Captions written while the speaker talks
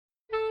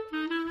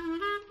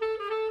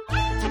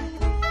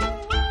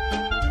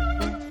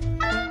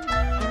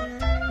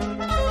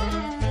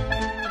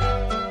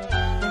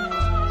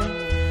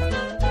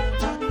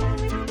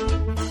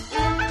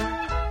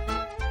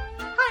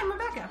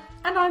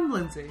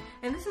Quincy.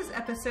 And this is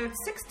episode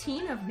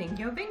 16 of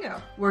Bingo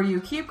Bingo. Where you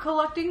keep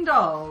collecting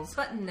dolls.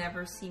 But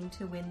never seem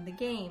to win the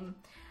game.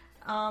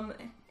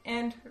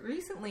 And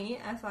recently,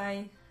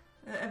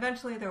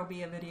 eventually there will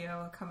be a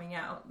video coming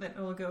out that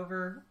will go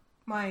over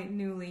my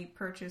newly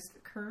purchased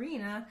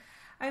Karina.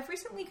 I've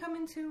recently come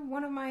into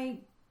one of my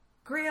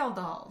Grail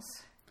dolls.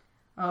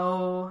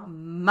 Oh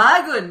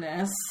my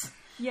goodness.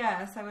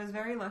 Yes, I was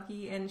very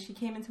lucky, and she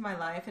came into my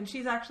life, and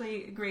she's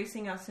actually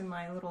gracing us in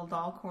my little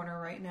doll corner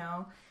right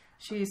now.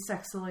 She's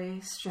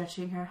sexily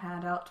stretching her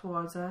hand out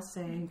towards us,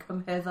 saying,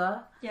 "Come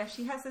hither." Yeah,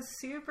 she has this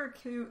super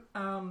cute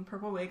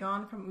purple wig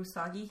on from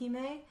Usagi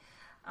Hime.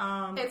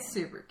 It's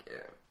super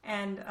cute.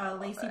 And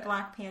lacy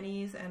black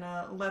panties and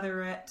a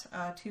leatherette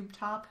tube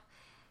top.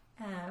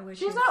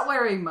 She's not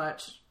wearing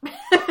much.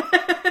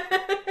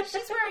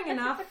 She's wearing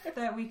enough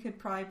that we could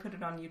probably put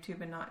it on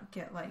YouTube and not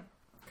get,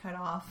 cut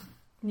off.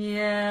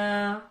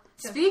 Yeah.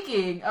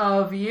 Speaking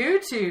of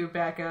YouTube,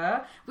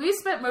 Becca, we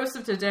spent most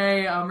of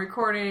today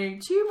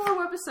recording 2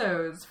 more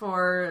webisodes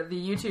for the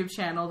YouTube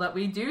channel that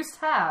we do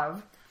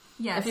have.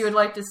 Yes. If you would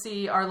like to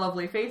see our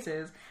lovely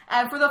faces.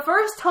 And for the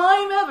first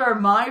time ever,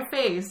 my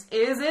face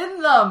is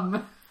in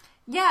them.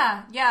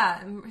 Yeah.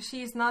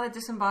 She's not a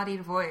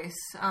disembodied voice.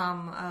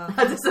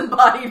 A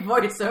disembodied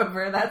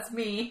voiceover, that's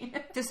me.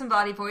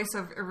 Disembodied voice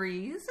of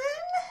reason?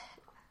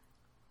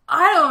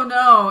 I don't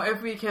know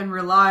if we can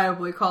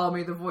reliably call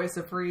me the voice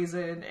of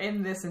reason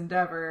in this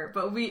endeavor,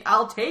 but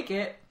I'll take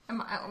it.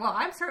 Well,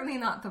 I'm certainly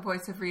not the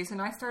voice of reason.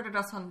 I started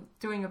us on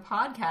doing a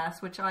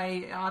podcast, which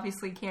I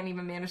obviously can't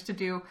even manage to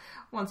do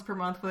once per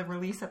month with a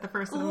release at the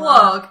first of the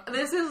month. Look,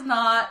 this is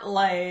not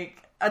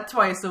like a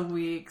twice a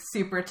week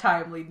super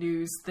timely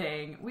news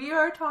thing. We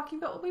are talking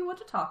about what we want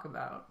to talk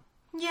about.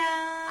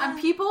 Yeah.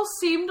 And people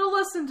seem to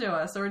listen to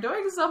us, so we're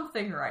doing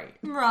something right.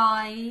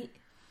 Right.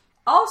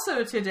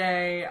 Also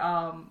today,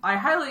 I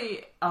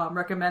highly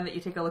recommend that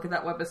you take a look at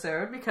that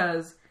webisode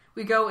because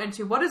we go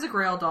into what is a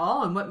Grail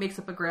doll and what makes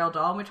up a Grail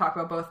doll, and we talk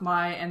about both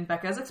my and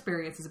Becca's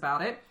experiences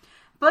about it.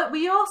 But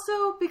we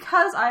also,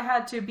 because I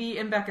had to be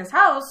in Becca's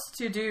house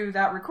to do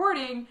that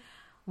recording,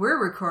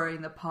 we're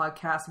recording the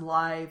podcast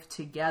live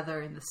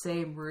together in the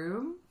same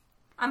room.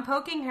 I'm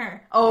poking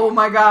her. Oh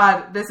my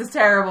god, this is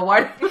terrible.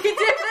 Why did we do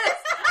this?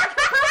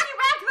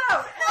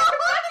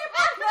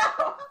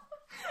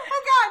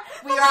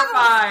 We are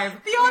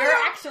 5. We're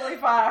actually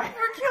 5.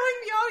 We're killing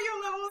the audio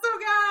levels, oh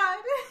god.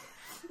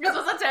 This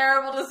was a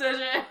terrible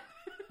decision.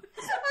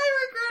 I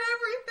regret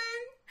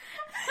everything.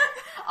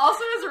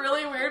 Also, it's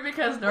really weird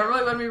because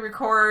normally when we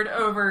record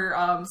over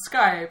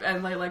Skype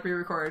and we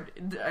record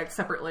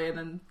separately and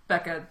then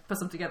Becca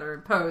puts them together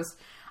in post,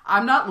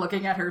 I'm not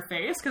looking at her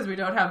face because we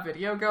don't have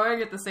video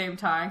going at the same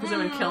time because it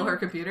would kill her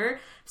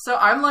computer. So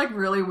I'm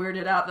really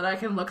weirded out that I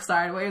can look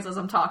sideways as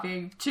I'm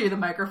talking to the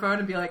microphone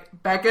and be like,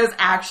 Becca's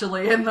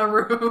actually in the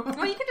room.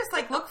 Well, you can just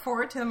look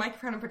forward to the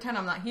microphone and pretend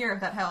I'm not here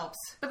if that helps.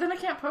 But then I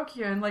can't poke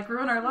you and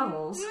ruin our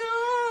levels.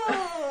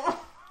 No!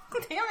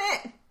 Damn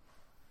it!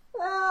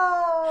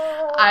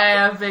 I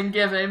have been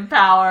given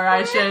power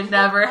I should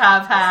never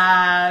have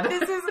had.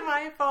 This is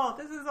my fault.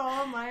 This is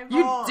all my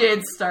fault. You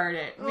did start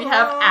it. We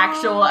have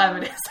actual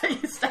evidence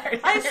that you started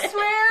it. I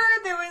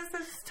swear there was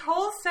this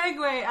whole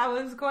segue I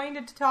was going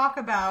to talk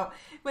about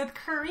with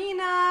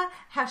Karina,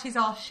 how she's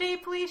all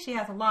shapely, she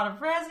has a lot of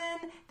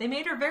resin. They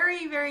made her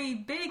very, very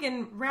big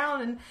and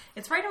round, and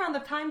it's right around the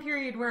time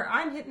period where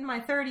I'm hitting my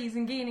 30s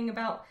and gaining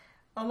about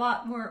a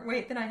lot more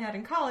weight than I had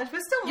in college,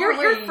 but still more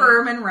weight. You're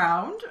firm and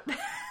round.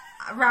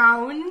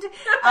 Round.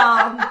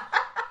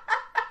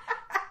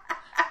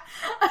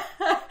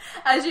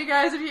 As you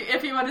guys,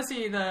 if you want to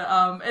see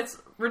the, it's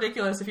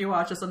ridiculous if you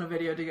watch us on a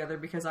video together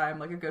because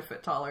I'm a good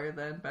foot taller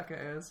than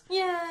Becca is.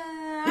 Yeah,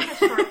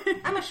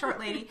 I'm a short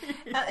lady.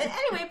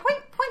 Anyway,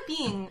 point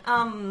being,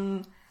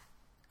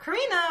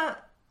 Karina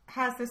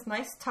has this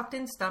nice tucked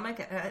in stomach.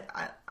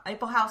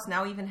 Apple House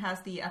now even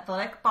has the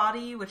athletic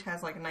body, which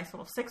has a nice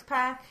little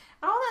 6-pack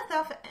and all that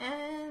stuff,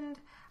 and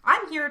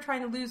I'm here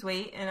trying to lose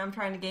weight, and I'm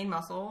trying to gain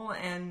muscle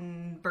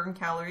and burn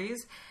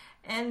calories,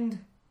 and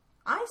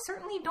I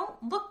certainly don't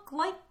look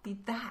like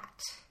that.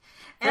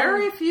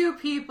 Very few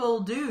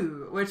people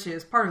do, which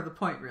is part of the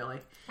point, really.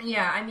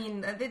 Yeah, I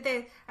mean,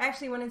 I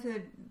actually went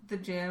into the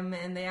gym,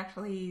 and they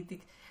actually,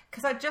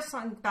 because I just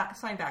signed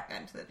back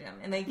into the gym,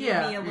 and they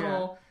gave me a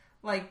little,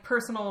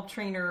 personal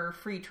trainer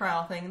free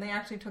trial thing, and they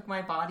actually took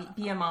my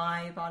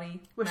BMI,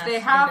 body which mass they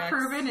have index.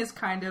 Proven is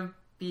kind of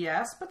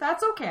BS, but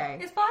that's okay.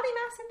 Is body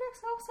mass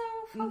index also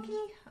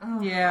funky?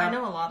 Oh, yeah. I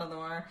know a lot of them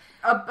are.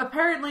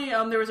 Apparently,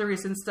 there was a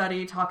recent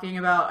study talking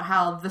about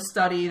how the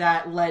study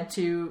that led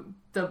to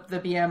the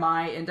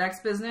BMI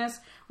index business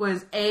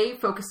was A,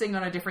 focusing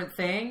on a different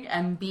thing,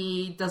 and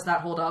B, does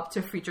not hold up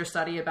to future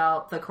study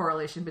about the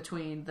correlation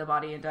between the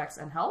body index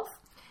and health.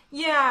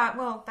 Yeah,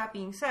 well, that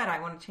being said, I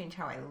want to change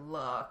how I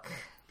look.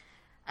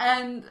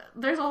 And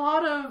there's a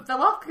lot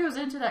that goes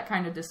into that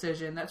kind of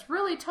decision that's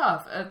really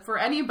tough for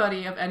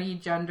anybody of any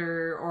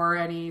gender or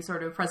any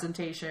sort of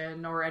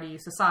presentation or any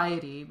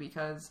society,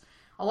 because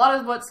a lot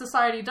of what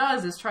society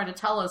does is try to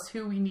tell us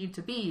who we need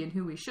to be and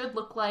who we should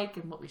look like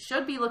and what we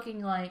should be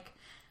looking like.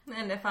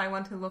 And if I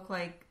want to look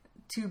like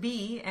to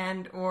be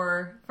and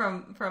or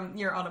from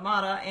your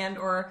automata and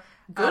or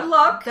good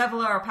luck,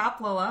 Devila or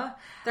Paploa,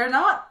 they're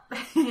not.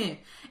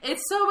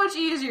 It's so much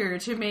easier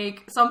to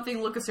make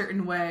something look a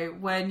certain way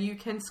when you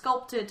can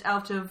sculpt it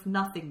out of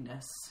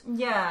nothingness.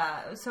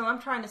 Yeah, so I'm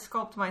trying to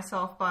sculpt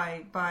myself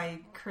by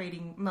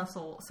creating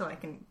muscle so I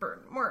can burn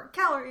more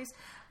calories.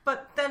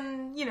 But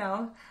then,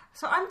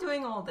 so I'm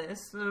doing all this.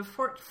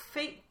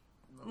 Fate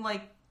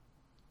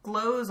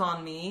glows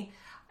on me.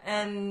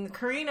 And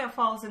Karina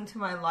falls into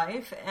my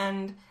life,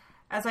 and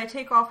as I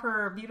take off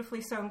her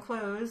beautifully sewn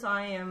clothes,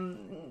 I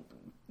am,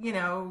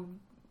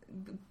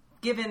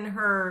 given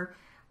her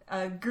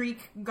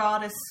Greek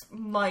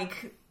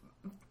goddess-like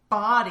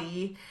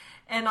body,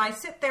 and I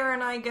sit there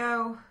and I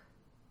go,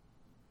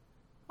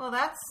 well,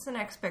 that's an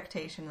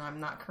expectation I'm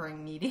not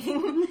currently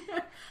meeting.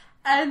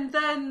 And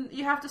then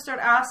you have to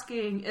start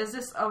asking, is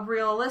this a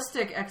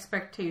realistic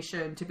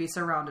expectation to be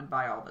surrounded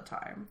by all the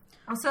time?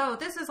 So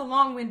this is a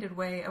long-winded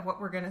way of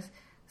what we're going to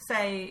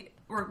say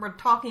we're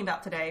talking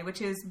about today,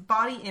 which is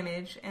body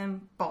image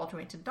and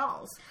ball-jointed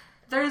dolls.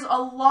 There's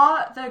a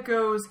lot that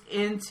goes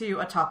into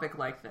a topic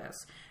like this.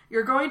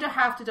 You're going to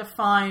have to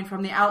define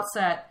from the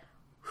outset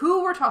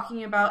who we're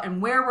talking about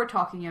and where we're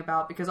talking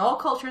about, because all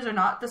cultures are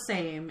not the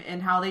same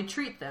in how they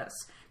treat this,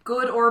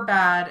 good or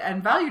bad,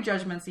 and value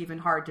judgment's even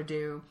hard to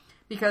do,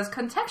 because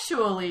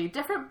contextually,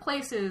 different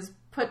places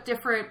put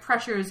different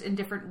pressures in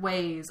different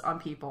ways on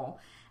people.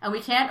 And we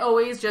can't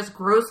always just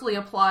grossly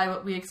apply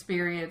what we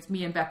experience,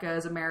 me and Becca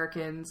as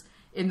Americans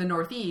in the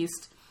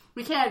Northeast.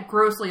 We can't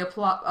grossly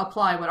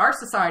apply what our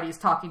society is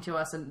talking to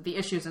us and the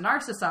issues in our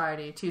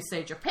society to,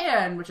 say,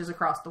 Japan, which is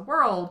across the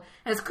world.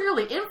 And it's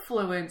clearly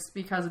influenced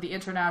because of the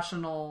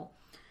international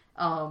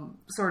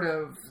sort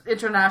of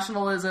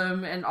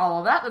internationalism and all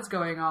of that that's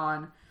going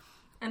on.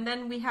 And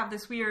then we have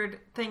this weird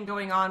thing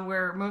going on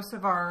where most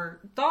of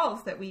our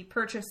dolls that we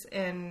purchase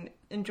and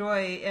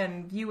enjoy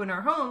and view in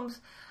our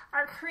homes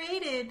are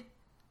created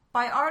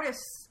by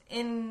artists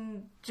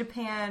in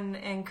Japan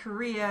and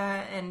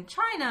Korea and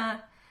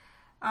China,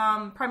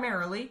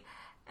 primarily,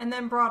 and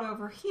then brought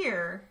over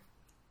here.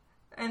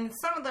 And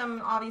some of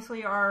them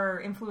obviously are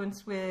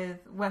influenced with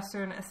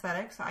Western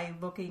aesthetics. I'm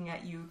looking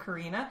at you,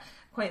 Karina,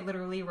 quite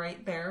literally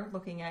right there,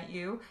 looking at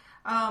you.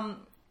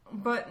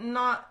 But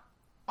not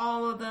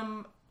all of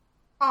them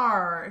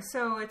are.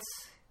 So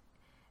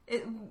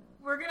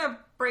we're going to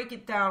break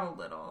it down a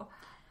little.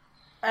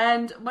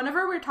 And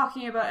whenever we're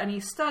talking about any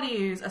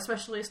studies,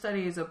 especially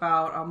studies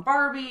about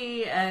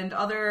Barbie and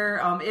other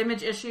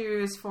image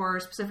issues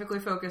specifically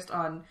focused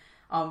on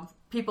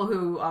people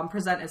who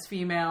present as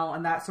female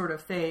and that sort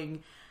of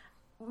thing,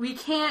 we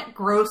can't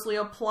grossly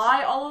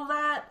apply all of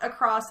that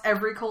across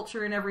every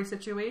culture and every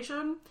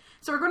situation.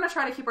 So we're going to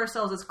try to keep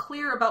ourselves as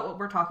clear about what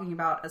we're talking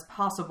about as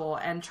possible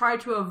and try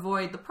to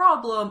avoid the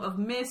problem of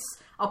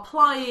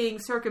misapplying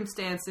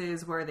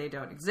circumstances where they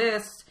don't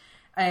exist.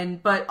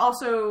 But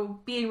also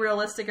being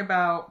realistic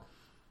about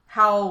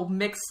how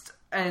mixed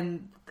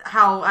and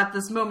how at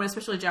this moment,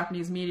 especially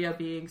Japanese media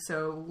being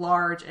so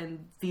large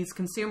and these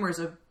consumers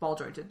of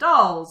ball-jointed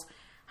dolls,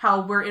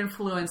 how we're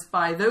influenced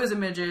by those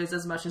images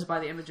as much as by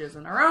the images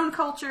in our own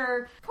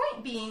culture.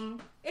 Point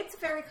being, it's a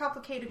very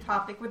complicated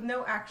topic with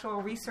no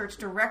actual research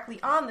directly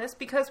on this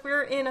because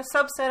we're in a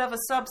subset of a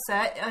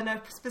subset in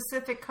a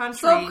specific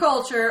country.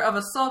 Subculture of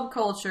a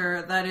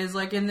subculture that is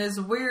like in this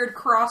weird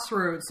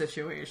crossroads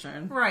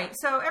situation. Right.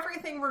 So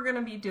everything we're going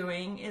to be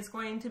doing is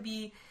going to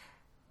be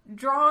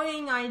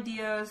drawing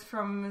ideas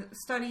from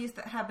studies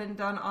that have been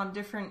done on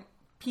different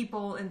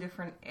people in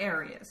different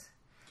areas.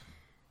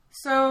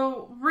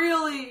 So,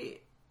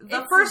 really,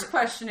 the first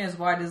question is,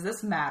 why does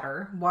this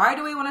matter? Why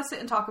do we want to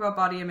sit and talk about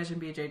body image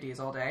and BJDs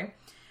all day?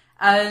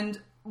 And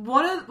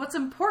what's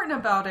important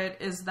about it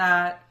is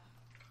that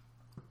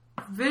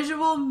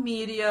visual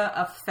media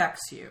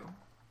affects you.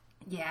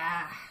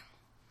 Yeah,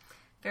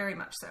 very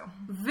much so.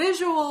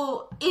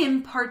 Visual,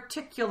 in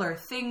particular,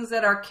 things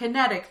that are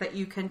kinetic, that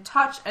you can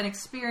touch and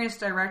experience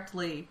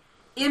directly,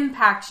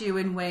 impact you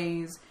in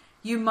ways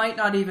you might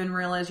not even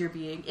realize you're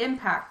being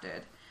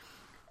impacted.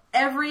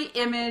 Every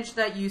image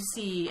that you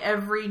see,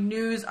 every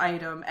news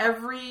item,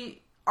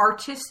 every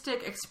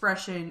artistic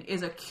expression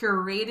is a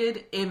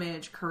curated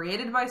image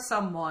created by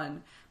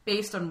someone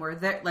based on where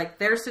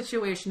their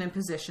situation and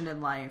position in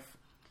life.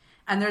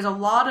 And there's a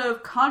lot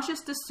of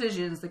conscious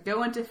decisions that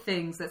go into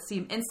things that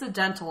seem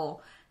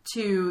incidental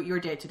to your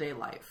day-to-day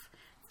life.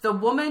 The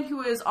woman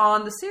who is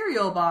on the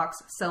cereal box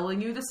selling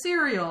you the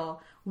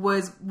cereal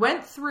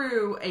went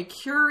through a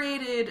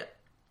curated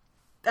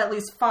at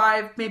least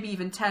 5, maybe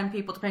even 10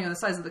 people, depending on the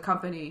size of the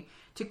company,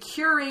 to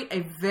curate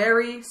a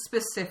very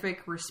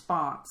specific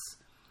response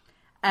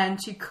and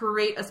to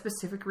create a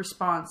specific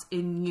response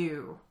in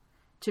you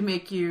to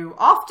make you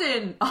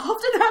often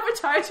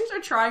advertisers are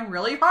trying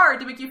really hard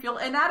to make you feel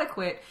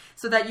inadequate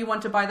so that you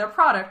want to buy their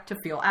product to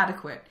feel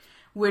adequate,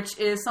 which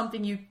is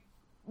something you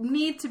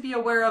need to be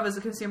aware of as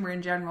a consumer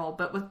in general.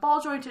 But with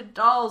ball-jointed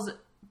dolls,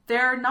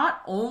 they're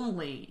not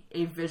only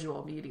a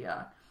visual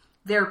media,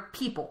 they're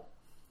people.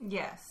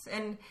 Yes,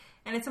 and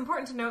it's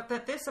important to note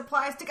that this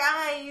applies to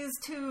guys,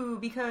 too,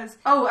 because...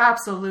 Oh,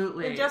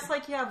 absolutely. Just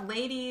like you have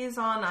ladies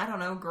on, I don't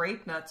know,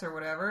 grape nuts or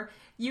whatever,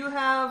 you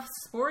have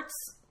sports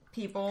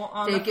people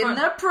on taking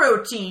the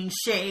protein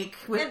shake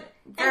with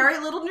very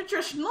little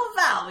nutritional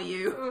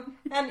value.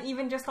 And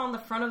even just on the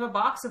front of a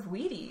box of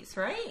Wheaties,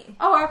 right?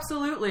 Oh,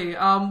 absolutely.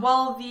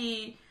 Well,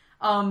 the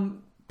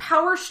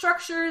power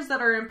structures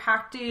that are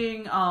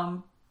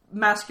impacting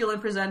masculine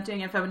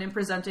presenting and feminine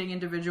presenting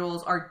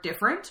individuals are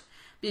different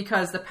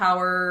because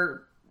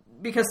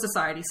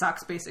society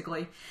sucks,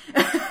 basically.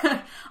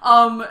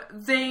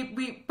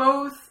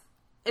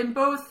 In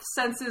both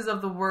senses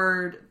of the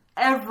word,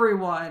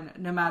 everyone,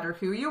 no matter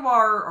who you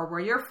are or where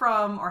you're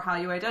from or how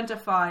you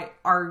identify,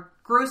 are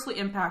grossly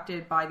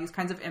impacted by these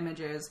kinds of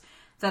images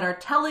that are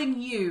telling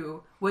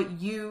you what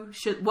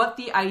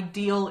the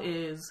ideal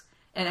is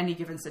in any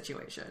given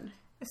situation.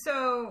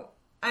 So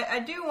I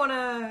do want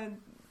to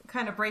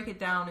kind of break it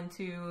down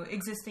into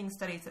existing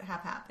studies that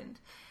have happened.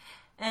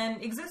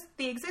 And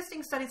the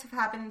existing studies have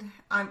happened.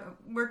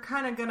 We're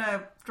kind of going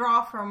to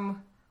draw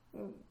from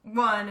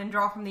one and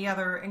draw from the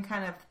other and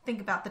kind of think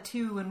about the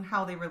two and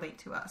how they relate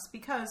to us.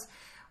 Because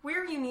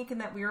we're unique in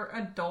that we're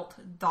adult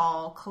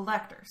doll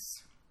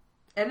collectors.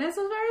 And it's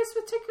a very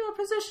particular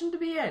position to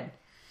be in.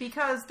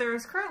 Because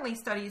there's currently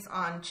studies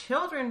on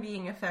children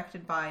being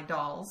affected by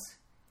dolls.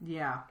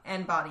 Yeah.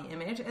 And body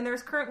image. And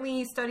there's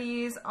currently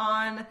studies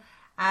on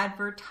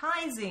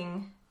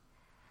advertising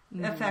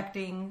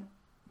affecting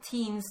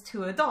teens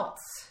to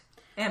adults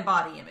and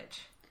body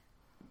image.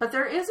 But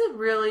there isn't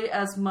really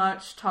as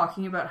much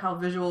talking about how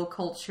visual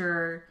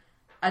culture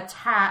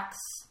attacks...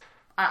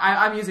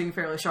 I'm using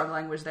fairly strong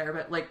language there,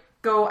 but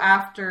go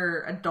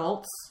after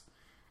adults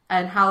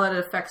and how that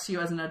affects you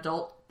as an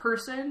adult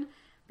person.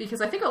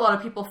 Because I think a lot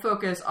of people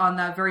focus on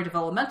that very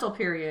developmental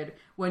period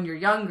when you're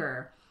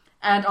younger.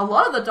 And a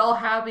lot of the doll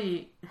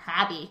the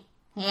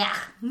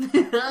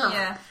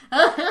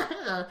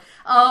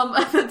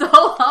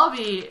doll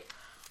hobby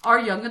are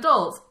young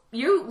adults.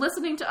 You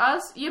listening to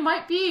us, you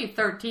might be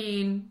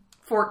 13,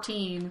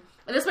 14.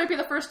 And this might be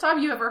the first time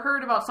you ever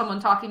heard about someone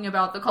talking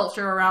about the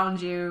culture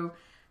around you,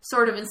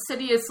 sort of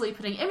insidiously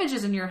putting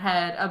images in your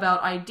head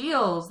about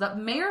ideals that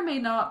may or may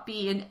not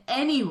be in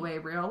any way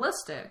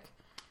realistic.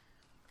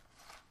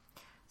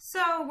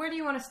 So, where do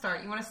you want to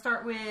start? You want to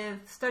start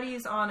with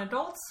studies on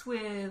adults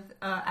with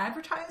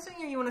advertising,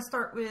 or you want to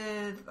start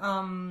with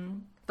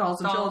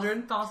dolls and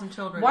children? Dolls and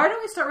children. Why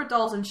don't we start with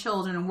dolls and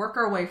children and work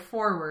our way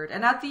forward?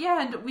 And at the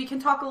end, we can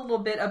talk a little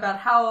bit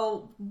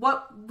about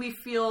what we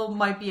feel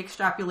might be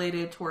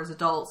extrapolated towards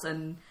adults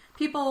and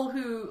people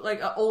who,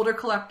 older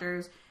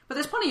collectors. But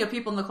there's plenty of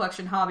people in the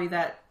collection hobby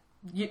that,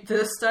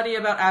 the study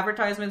about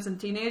advertisements and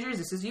teenagers,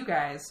 this is you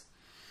guys.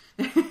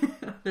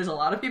 There's a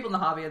lot of people in the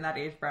hobby in that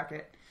age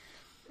bracket.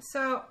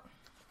 So,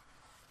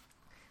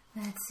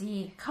 let's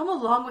see. Come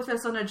along with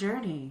us on a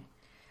journey.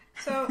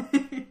 So,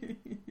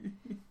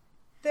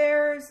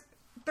 there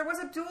was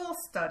a dual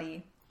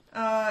study.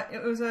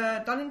 It was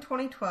done in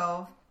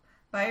 2012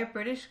 by a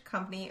British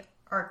company,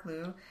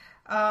 Arkloo.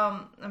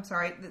 I'm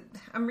sorry,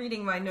 I'm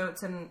reading my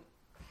notes and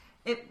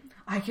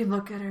I can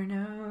look at her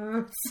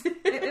notes.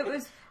 it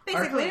was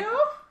basically... Arkloo?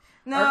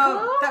 No,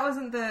 Arkloo? that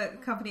wasn't the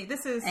company.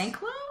 This is...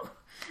 Anklo?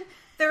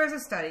 There was a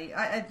study.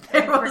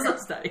 There was a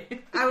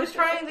study. I was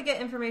trying to get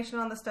information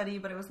on the study,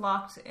 but it was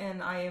locked,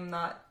 and I am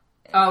not...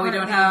 Oh, we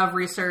don't have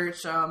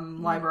research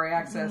library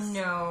access?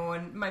 No,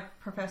 and my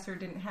professor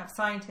didn't have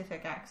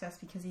scientific access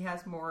because he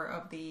has more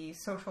of the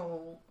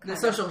social... The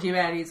social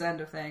humanities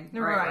end of thing.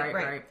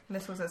 Right.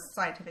 This was a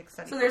scientific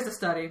study. So there's a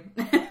study.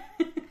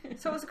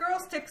 So it was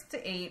girls 6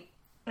 to 8,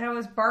 and it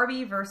was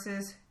Barbie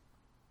versus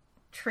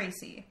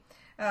Tracy.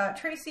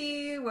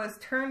 Tracy was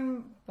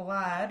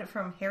Turnblad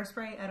from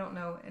Hairspray. I don't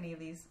know any of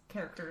these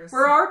characters.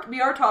 We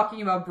are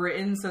talking about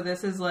Britain, so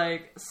this is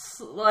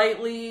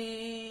slightly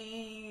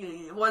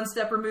one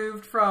step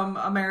removed from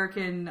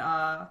American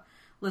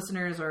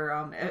listeners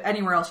or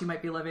anywhere else you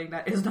might be living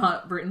that is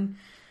not Britain.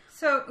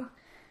 So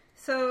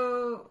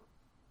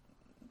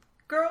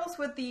girls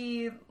with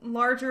the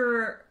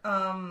larger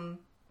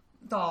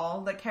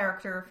doll, the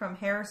character from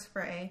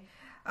Hairspray.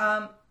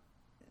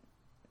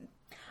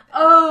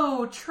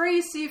 Oh,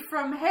 Tracy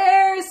from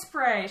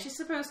Hairspray. She's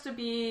supposed to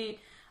be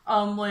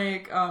a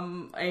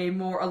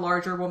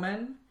larger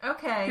woman.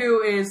 Okay.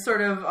 Who is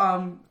sort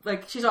of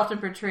she's often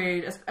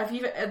portrayed as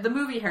the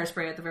movie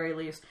Hairspray at the very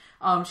least.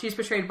 She's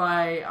portrayed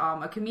by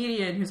a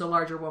comedian who's a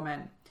larger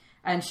woman,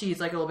 and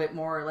she's a little bit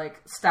more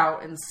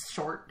stout and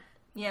short.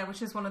 Yeah,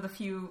 which is one of the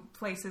few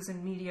places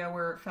in media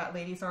where fat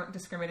ladies aren't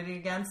discriminated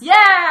against.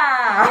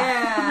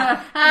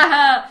 Yeah.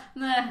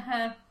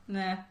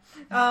 Nah.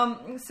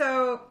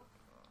 So.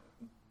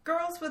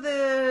 Girls with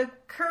a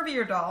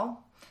curvier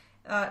doll,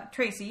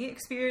 Tracy,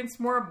 experienced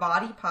more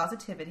body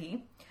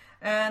positivity,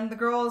 and the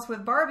girls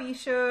with Barbie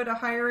showed a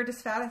higher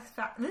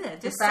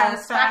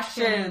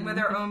dissatisfaction with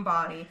their own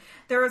body.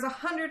 There was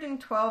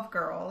 112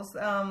 girls.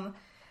 So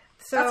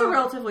that's a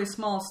relatively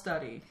small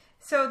study.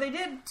 So they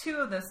did 2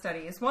 of those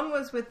studies. One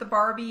was with the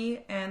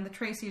Barbie and the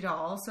Tracy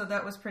doll, so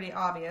that was pretty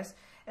obvious.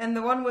 And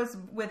the one was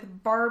with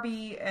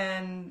Barbie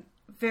and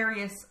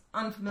various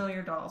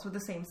unfamiliar dolls with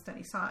the same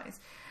study size.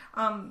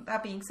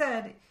 That being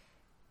said,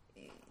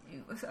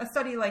 a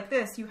study like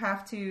this, you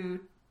have to...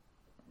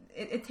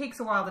 It takes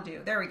a while to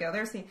do. There we go.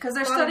 There's the... Because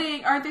they're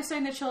studying... Aren't they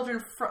studying the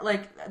children...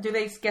 do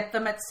they get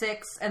them at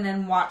 6 and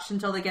then watch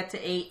until they get to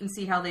 8 and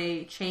see how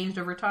they changed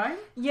over time?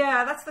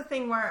 Yeah, that's the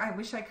thing where I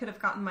wish I could have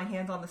gotten my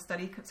hands on the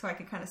study so I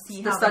could kind of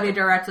see how... The study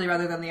directly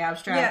rather than the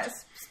abstract?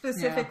 Yes,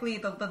 specifically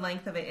the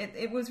length of it.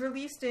 It was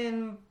released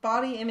in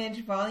Body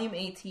Image Volume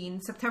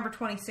 18, September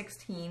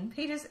 2016,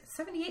 pages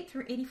 78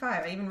 through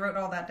 85. I even wrote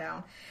all that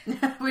down.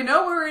 We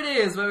know where it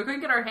is, but we couldn't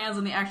get our hands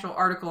on the actual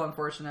article,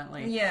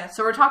 unfortunately. Yes.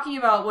 So we're talking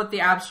about what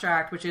the abstract,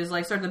 which is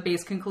like sort of the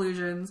base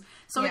conclusions.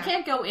 So we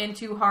can't go in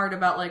too hard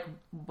about like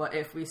what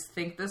if we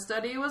think the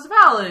study was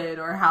valid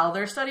or how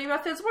their study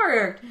methods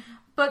worked.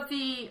 But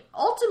the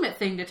ultimate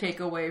thing to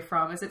take away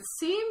from is it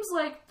seems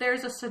like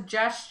there's a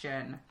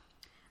suggestion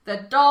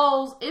that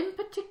dolls in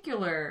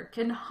particular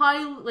can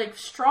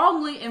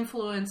strongly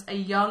influence a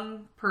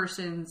young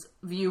person's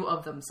view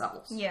of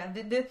themselves. Yeah,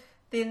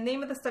 the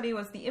name of the study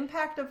was The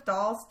Impact of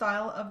Doll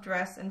Style of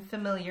Dress and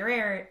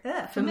Familiarity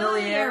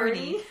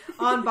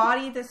on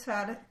Body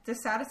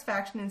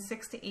Dissatisfaction in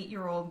 6 to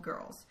 8-year-old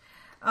girls.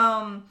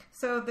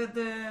 So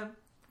the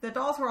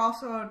dolls were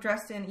also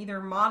dressed in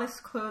either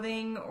modest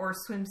clothing or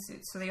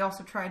swimsuits. So they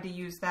also tried to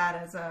use that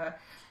as a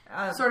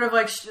sort of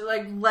like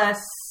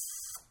less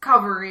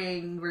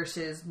covering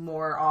versus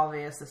more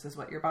obvious. This is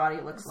what your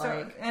body looks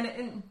like.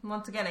 And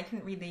once again, I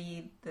couldn't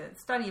read the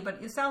study, but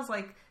it sounds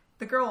like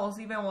the girls,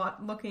 even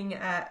looking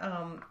at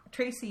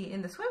Tracy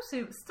in the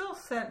swimsuit, still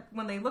said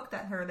when they looked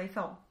at her, they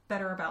felt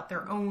better about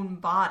their own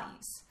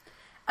bodies.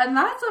 And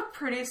that's a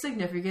pretty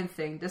significant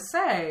thing to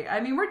say.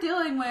 I mean, we're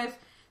dealing with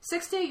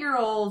 6 to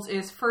 8-year-olds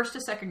is 1st to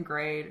 2nd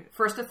grade,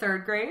 1st to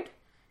 3rd grade,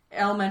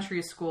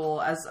 elementary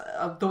school, as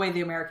the way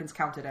the Americans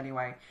counted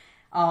anyway.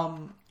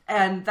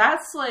 And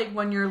that's like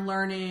when you're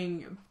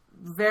learning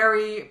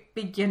very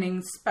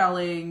beginning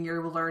spelling,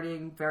 you're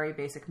learning very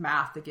basic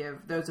math to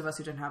give those of us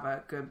who didn't have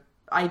a good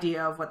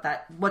idea of what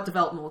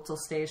developmental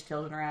stage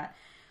children are at.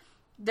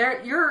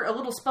 You're a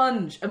little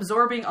sponge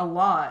absorbing a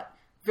lot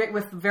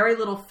with very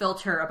little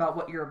filter about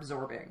what you're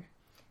absorbing.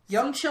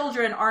 Young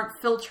children aren't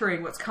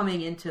filtering what's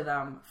coming into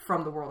them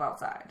from the world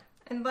outside.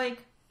 And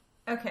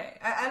okay,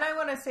 and I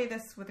want to say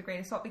this with a grain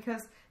of salt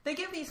because they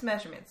give these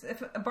measurements.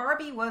 If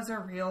Barbie was a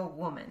real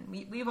woman,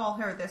 we've all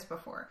heard this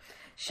before.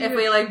 If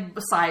we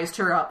sized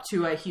her up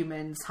to a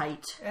human's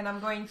height. And I'm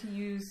going to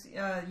use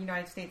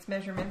United States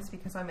measurements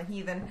because I'm a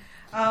heathen.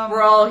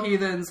 We're all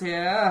heathens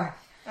here.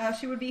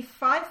 She would be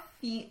 5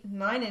 feet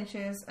 9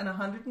 inches and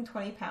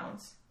 120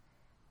 pounds.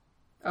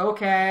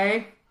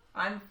 Okay.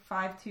 I'm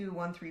 5'2",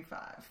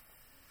 135.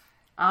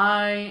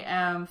 I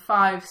am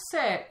 5'6",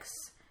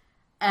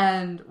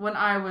 and when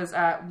I was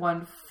at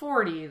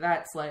 140,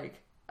 that's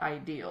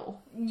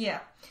ideal.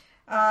 Yeah.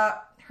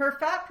 Her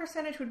fat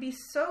percentage would be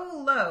so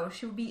low,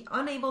 she would be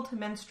unable to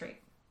menstruate.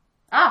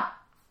 Ah,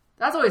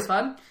 that's always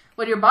fun.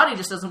 When your body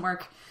just doesn't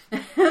work.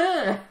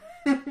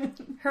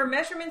 Her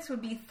measurements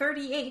would be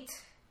 38,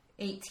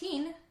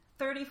 18,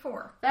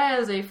 34. That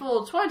is a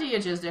full 20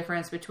 inches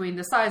difference between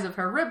the size of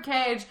her rib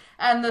cage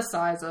and the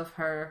size of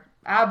her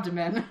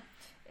abdomen.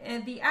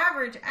 And the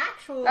average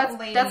actual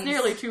ladies... That's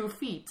nearly 2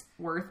 feet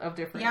worth of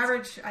difference. The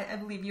average, I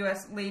believe,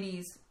 U.S.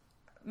 ladies'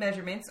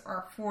 measurements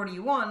are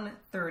 41,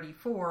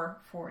 34,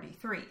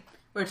 43.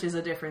 Which is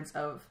a difference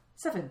of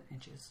 7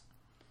 inches.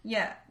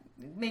 Yeah,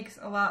 it makes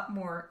a lot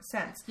more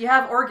sense. You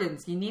have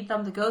organs. You need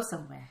them to go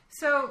somewhere.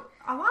 So,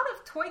 a lot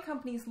of toy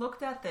companies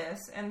looked at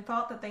this and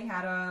thought that they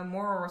had a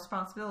moral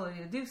responsibility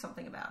to do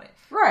something about it.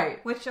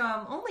 Right. Which,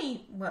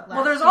 only,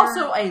 Well, there's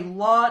also a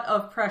lot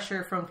of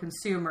pressure from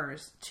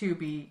consumers, to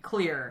be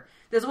clear.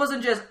 This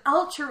wasn't just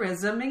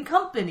altruism in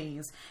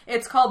companies.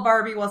 It's called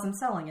Barbie wasn't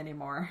selling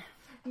anymore.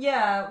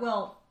 Yeah,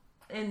 well,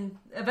 and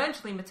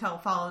eventually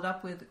Mattel followed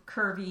up with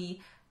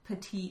curvy,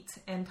 petite,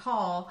 and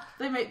tall.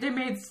 They made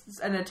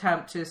an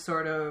attempt to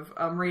sort of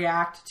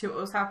react to what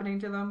was happening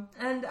to them.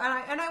 And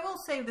I will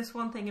say this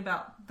one thing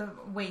about the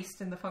waist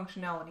and the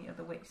functionality of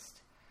the waist.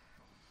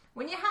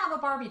 When you have a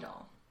Barbie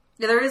doll...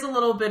 Yeah, there is a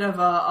little bit of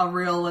a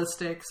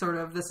realistic sort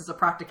of, this is a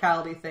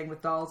practicality thing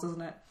with dolls,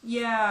 isn't it?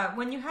 Yeah,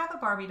 when you have a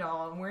Barbie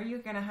doll, and where you're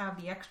going to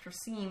have the extra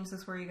seams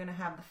is where you're going to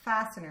have the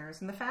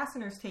fasteners, and the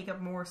fasteners take up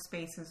more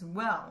space as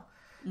well.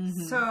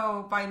 Mm-hmm.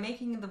 So, by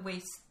making the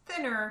waist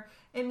thinner,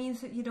 it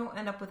means that you don't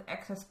end up with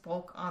excess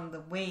bulk on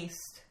the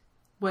waist.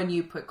 When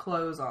you put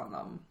clothes on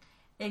them.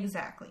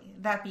 Exactly.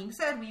 That being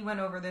said, we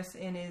went over this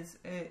in Is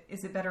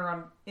It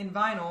Better in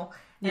Vinyl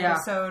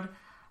episode.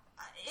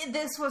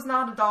 This was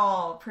not a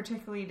doll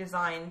particularly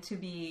designed to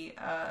be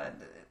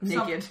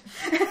naked.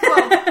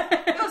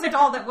 It was a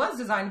doll that was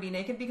designed to be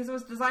naked because it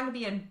was designed to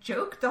be a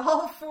joke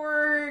doll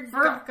for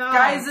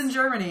guys in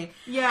Germany.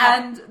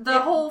 Yeah. And the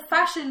whole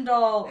fashion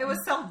doll... It was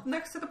sold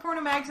next to the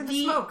porno mags and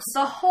the smokes.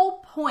 The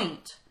whole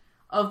point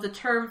of the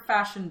term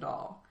fashion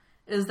doll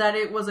is that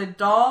it was a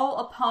doll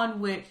upon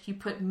which you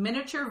put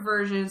miniature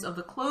versions of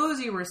the clothes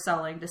you were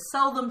selling to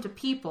sell them to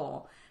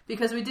people,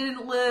 because we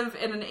didn't live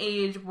in an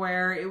age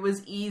where it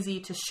was easy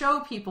to show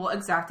people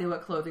exactly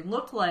what clothing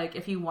looked like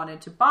if you wanted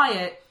to buy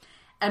it.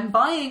 And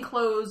buying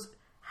clothes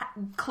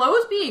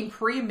being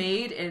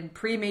pre-made in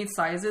pre-made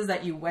sizes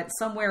that you went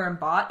somewhere and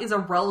bought is a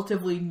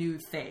relatively new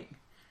thing.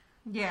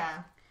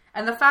 Yeah.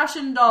 And the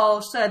fashion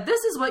doll said,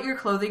 this is what your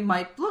clothing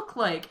might look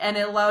like. And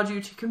it allowed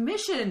you to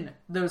commission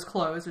those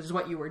clothes, which is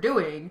what you were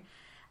doing.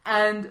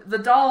 And the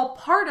doll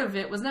part of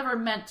it was never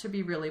meant to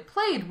be really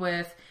played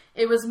with.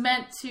 It was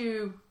meant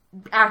to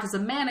act as a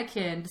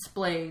mannequin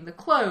displaying the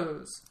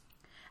clothes.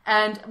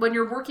 And when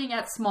you're working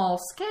at small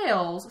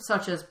scales,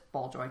 such as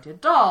ball-jointed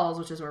dolls,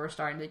 which is where we're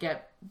starting to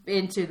get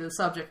into the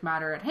subject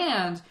matter at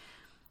hand,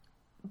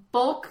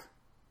 bulk,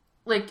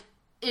 like,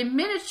 in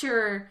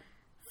miniature,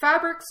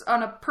 fabrics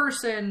on a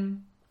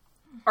person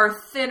are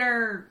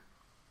thinner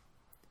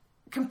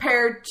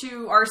compared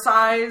to our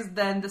size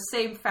than the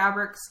same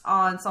fabrics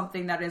on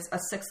something that is a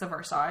sixth of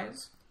our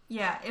size.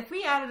 Yeah, if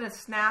we added a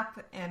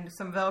snap and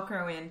some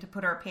Velcro in to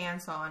put our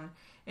pants on,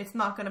 it's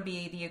not going to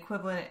be the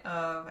equivalent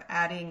of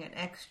adding an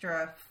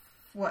extra,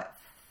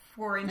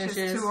 4 inches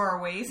to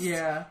our waist.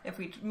 Yeah. If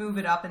we move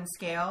it up in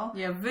scale.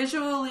 Yeah,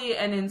 visually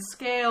and in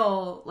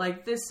scale,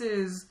 like,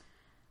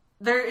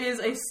 there is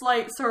a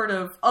slight sort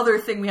of other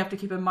thing we have to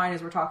keep in mind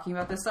as we're talking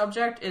about this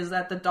subject, is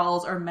that the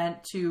dolls are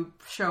meant to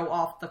show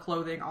off the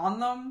clothing on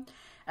them.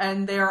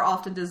 And they are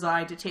often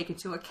designed to take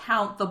into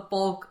account the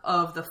bulk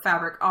of the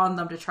fabric on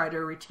them to try to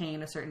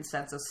retain a certain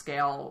sense of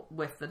scale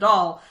with the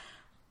doll.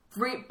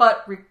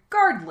 But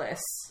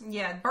regardless...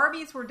 Yeah,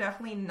 Barbies were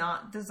definitely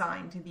not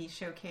designed to be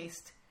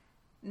showcased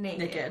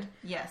naked.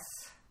 Yes.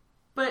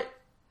 But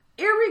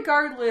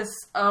irregardless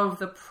of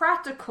the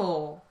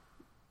practical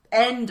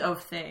end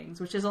of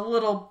things, which is a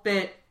little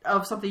bit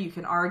of something you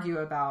can argue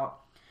about,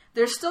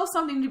 there's still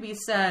something to be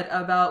said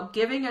about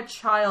giving a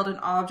child an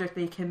object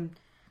they can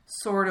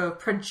sort of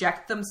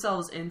project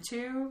themselves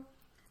into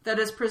that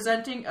is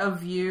presenting a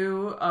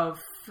view of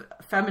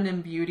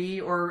feminine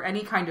beauty or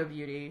any kind of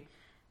beauty.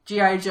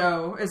 G.I.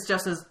 Joe is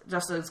just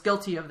as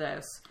guilty of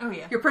this. Oh,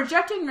 yeah. You're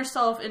projecting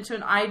yourself into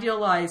an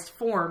idealized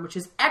form, which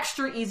is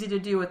extra easy to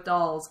do with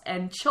dolls,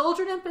 and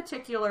children in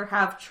particular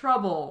have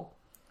trouble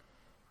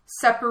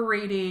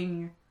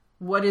separating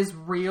what is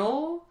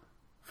real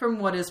from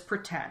what is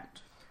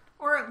pretend.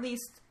 Or at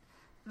least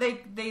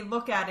they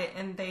look at it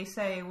and they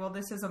say, well,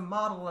 this is a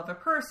model of a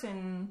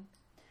person.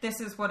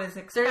 This is what is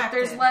expected.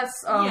 There's less...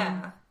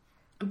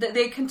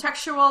 They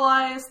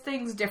contextualize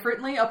things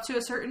differently up to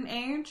a certain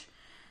age.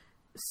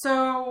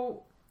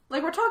 So,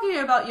 like, we're talking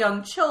about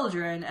young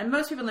children, and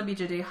most people in the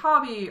BJJ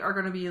hobby are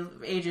going to be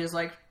ages,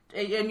 like,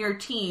 in your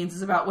teens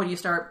is about when you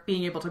start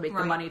being able to make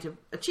the money to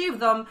achieve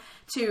them,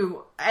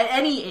 to at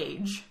any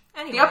age.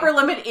 Anyway. The upper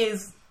limit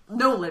is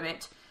no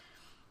limit.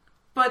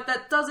 But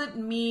that doesn't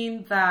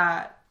mean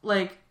that,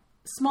 like,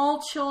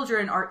 small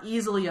children are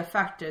easily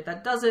affected.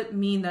 That doesn't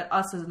mean that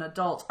us as an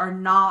adult are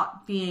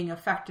not being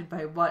affected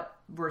by what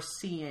we're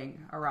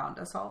seeing around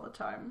us all the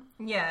time.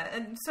 Yeah,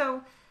 and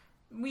so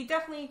we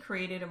definitely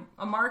created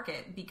a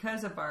market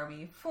because of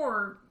Barbie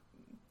for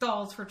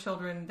dolls for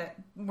children that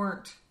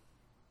weren't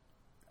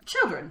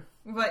children,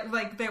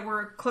 like that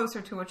were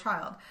closer to a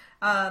child.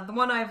 The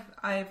one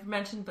I've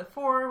mentioned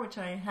before, which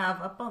I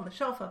have up on the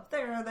shelf up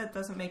there, that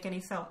doesn't make any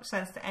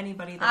sense to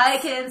anybody. I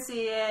can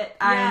see it.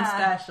 Yeah. I am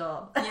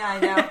special. Yeah, I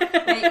know.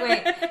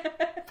 Wait.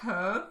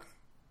 Poke.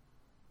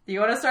 Do you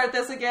want to start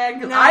this again?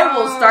 Because I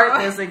will start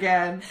this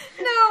again.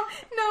 No.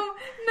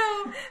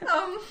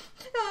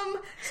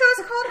 So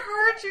it's called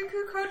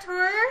Harajuku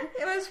Couture.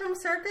 It was from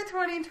circa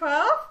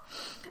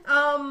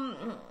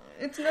 2012.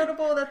 It's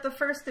notable that the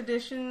first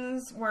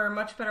editions were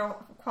much better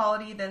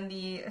quality than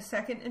the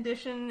second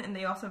edition, and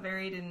they also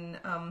varied in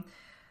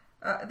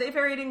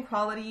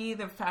quality.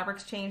 The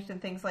fabrics changed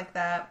and things like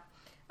that.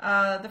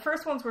 The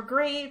first ones were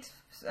great,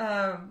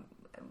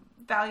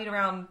 valued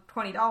around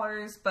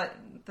 $20, but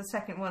the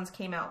second ones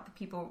came out. The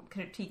people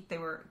critiqued they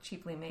were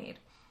cheaply made.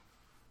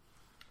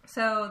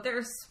 So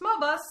there's small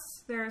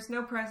busts. There's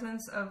no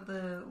presence of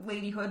the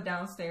ladyhood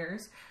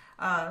downstairs.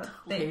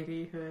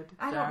 Ladyhood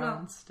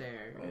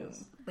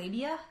downstairs.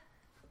 Labia?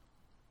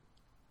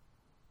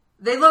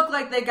 They look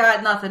like they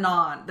got nothing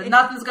on.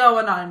 Nothing's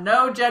going on.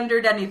 No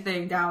gendered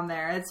anything down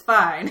there. It's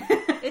fine.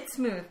 It's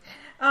smooth.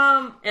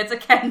 It's a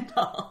Ken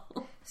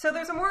doll. So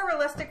there's a more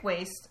realistic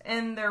waist,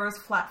 and there was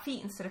flat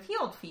feet instead of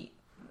heeled feet.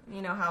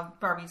 You know how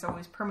Barbie's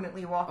always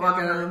permanently walking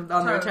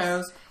on their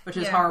toes, which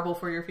is horrible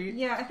for your feet.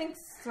 Yeah, I think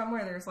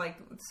somewhere there's like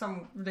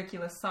some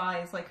ridiculous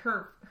size. Like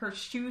her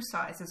shoe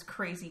size is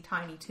crazy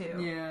tiny too.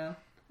 Yeah.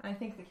 I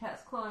think the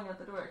cat's clawing at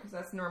the door because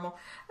that's normal.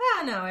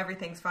 No,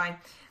 everything's fine.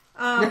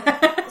 So these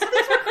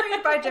were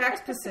created by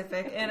Jakks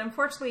Pacific, and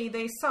unfortunately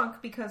they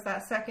sunk because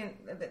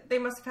they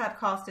must have had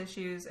cost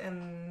issues,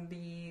 and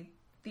they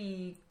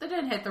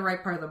didn't hit the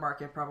right part of the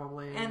market,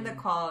 probably. And the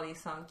quality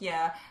sunk,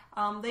 yeah.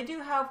 They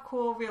do have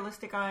cool,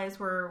 realistic eyes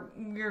where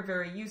we're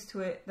very used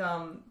to it.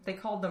 They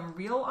called them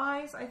real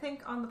eyes, I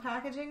think, on the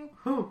packaging.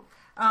 Who?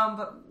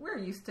 But we're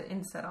used to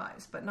inset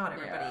eyes, but not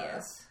everybody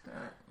is.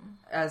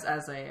 As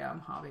a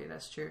hobby,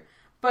 that's true.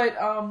 But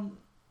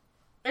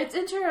it's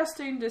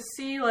interesting to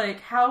see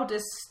like how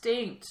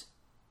distinct.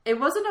 It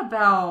wasn't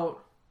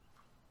about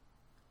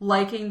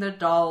liking the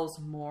dolls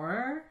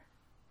more.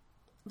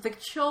 The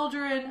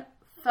children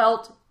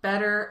felt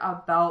better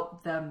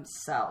about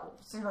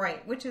themselves,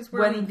 right? Which is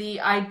where when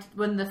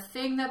the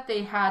thing that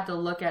they had to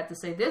look at to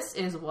say this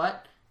is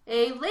what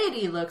a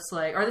lady looks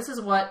like, or this is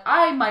what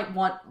I might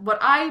want,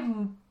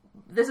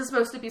 this is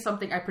supposed to be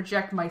something I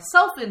project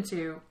myself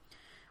into.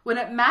 When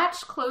it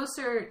matched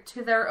closer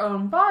to their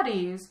own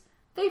bodies,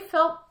 they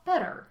felt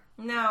better.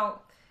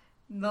 Now,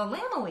 the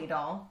Lamely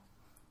doll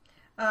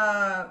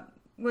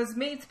was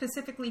made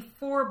specifically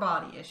for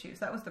body issues.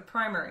 That was the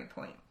primary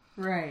point.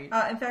 Right.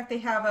 In fact, they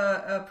have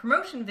a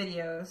promotion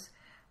videos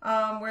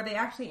where they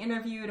actually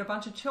interviewed a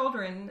bunch of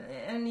children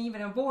and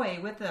even a boy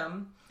with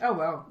them. Oh,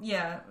 wow.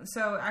 Yeah,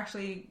 so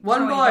actually...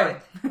 One boy.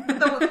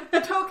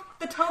 The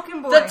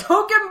token boy. The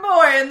token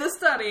boy in the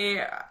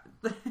study.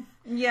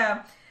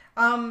 Yeah.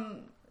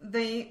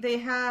 They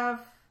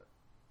have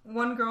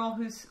one girl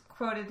who's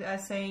quoted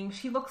as saying,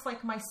 "She looks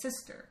like my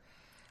sister."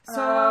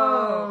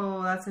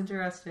 So, that's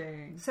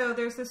interesting. So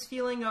there's this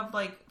feeling of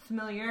like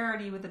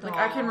familiarity with the doll.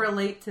 Like, I can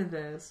relate to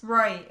this.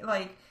 Right,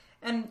 like,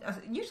 and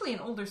usually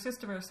an older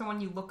sister or someone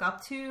you look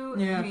up to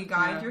and who you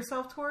guide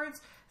yourself towards.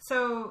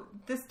 So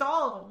this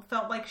doll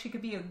felt like she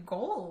could be a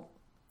goal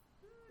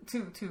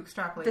to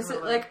extrapolate. This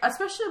is, like,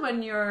 especially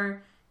when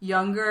you're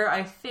younger,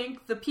 I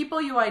think the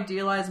people you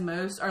idealize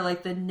most are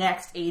like the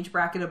next age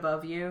bracket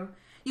above you.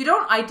 You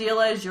don't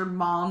idealize your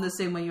mom the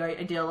same way you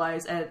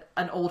idealize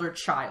an older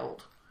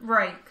child.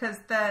 Right, because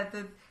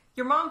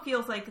your mom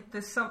feels like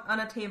this some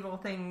unattainable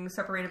thing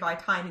separated by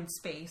time and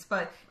space,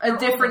 but a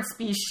different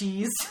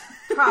species,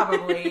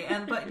 probably.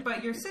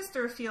 But your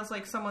sister feels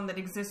like someone that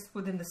exists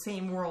within the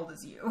same world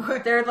as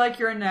you. They're like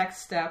your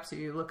next step, so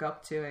you look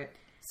up to it.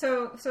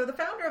 So the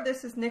founder of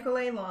this is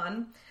Nicolay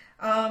Lon.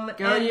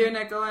 You,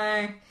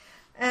 Nicolay.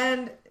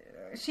 And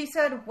she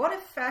said, "What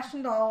if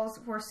fashion dolls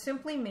were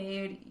simply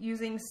made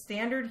using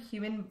standard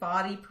human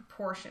body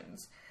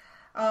proportions?"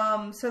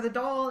 So the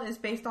doll is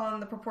based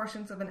on the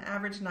proportions of an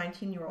average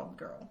 19-year-old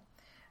girl.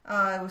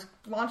 It was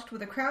launched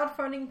with a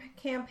crowdfunding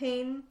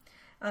campaign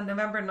on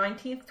November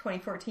 19th,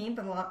 2014.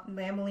 The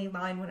Lamely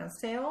line went on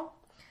sale.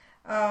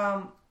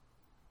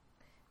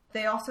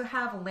 They also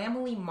have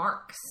Lamely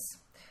marks,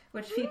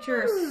 which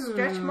feature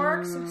stretch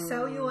marks of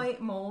cellulite,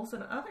 moles,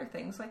 and other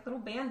things like little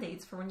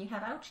band-aids for when you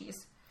have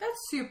ouchies. That's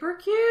super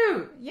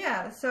cute.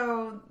 Yeah,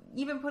 so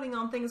even putting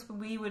on things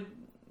we would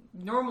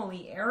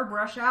normally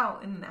airbrush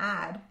out in an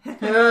ad.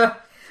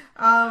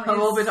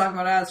 We'll be talking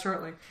about ads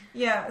shortly.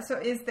 Yeah, so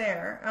is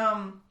there.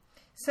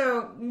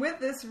 So with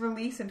this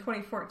release in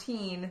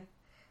 2014,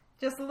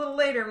 just a little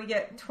later we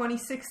get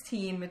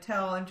 2016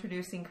 Mattel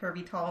introducing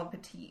Curvy Tall and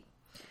Petite.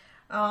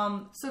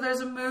 So there's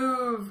a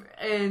move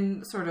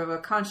in sort of a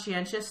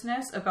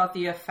conscientiousness about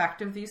the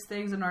effect of these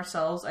things in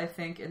ourselves, I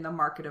think, in the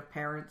market of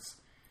parents.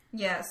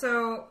 Yeah,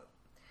 so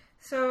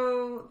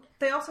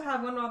they also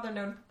have one other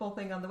notable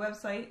thing on the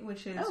website,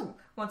 which is,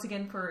 once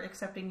again, for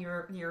accepting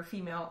your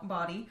female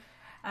body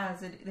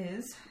as it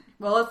is.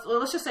 Well,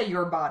 let's just say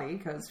your body,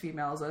 because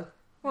females are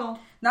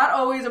not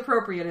always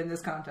appropriate in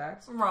this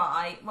context.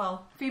 Right,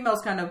 well...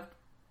 Female's kind of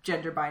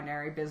gender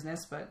binary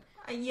business, but...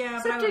 yeah,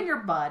 accepting your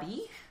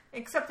body...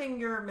 Accepting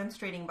your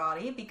menstruating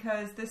body,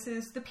 because this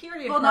is the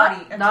period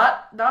party.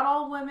 Well, not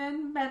all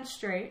women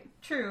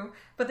menstruate. True,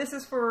 but this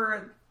is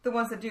for the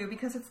ones that do,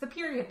 because it's the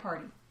period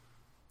party.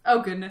 Oh,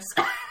 goodness.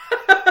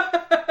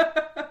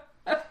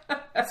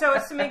 So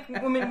it's to make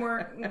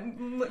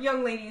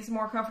young ladies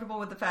more comfortable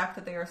with the fact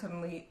that they are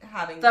suddenly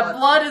having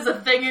blood is a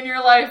thing in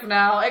your life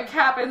now. It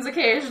happens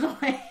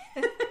occasionally.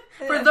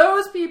 For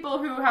those people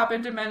who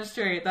happen to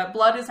menstruate, that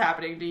blood is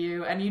happening to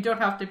you, and you don't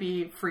have to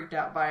be freaked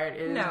out by it.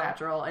 It is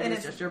natural. It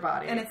is just your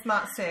body. And it's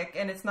not sick,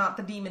 and it's not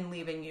the demon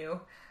leaving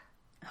you.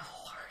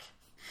 Oh,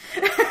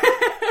 Lord.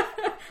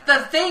 The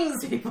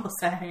things people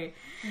say.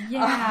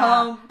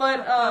 Yeah.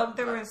 But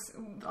there was,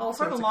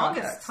 for the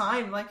longest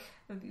time, like,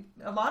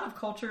 a lot of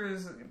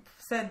cultures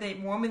said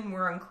that women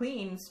were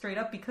unclean straight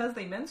up because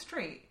they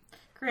menstruate.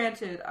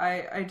 Granted,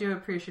 I do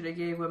appreciate it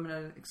gave women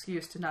an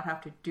excuse to not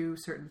have to do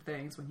certain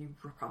things when you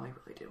probably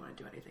really didn't want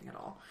to do anything at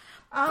all.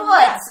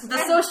 But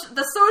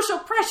the social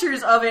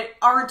pressures of it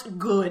aren't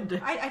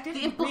good. I did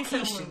the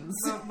implications.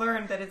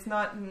 Learn that it's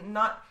not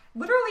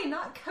literally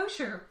not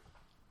kosher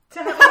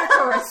to have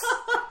intercourse.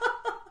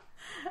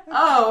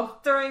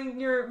 During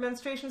your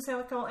menstruation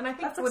cycle, and I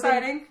think that's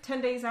exciting.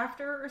 10 days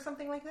after or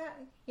something like that.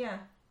 Yeah.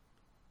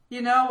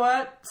 You know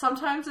what?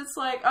 Sometimes it's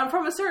like,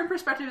 from a certain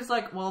perspective, it's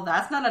like, well,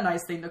 that's not a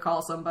nice thing to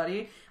call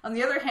somebody. On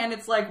the other hand,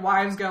 it's like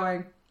wives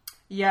going,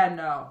 yeah,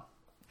 no.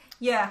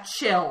 Yeah.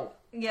 Chill.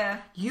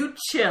 Yeah. You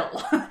chill.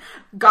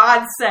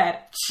 God said,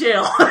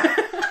 chill.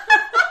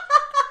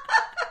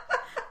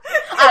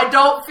 I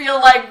don't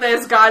feel like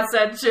this, God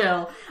said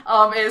chill,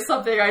 is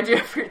something I do.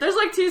 There's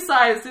like two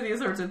sides to these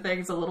sorts of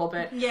things a little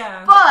bit.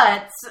 Yeah.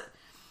 But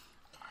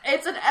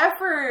it's an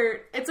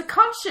effort, it's a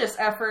conscious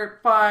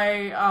effort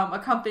by a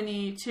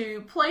company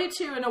to play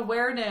to an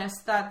awareness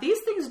that these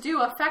things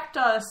do affect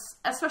us,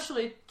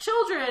 especially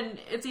children.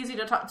 It's easy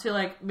to talk to,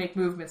 like, make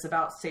movements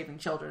about saving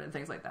children and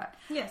things like that.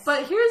 Yes.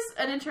 But here's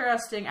an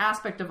interesting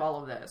aspect of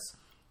all of this.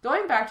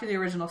 Going back to the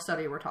original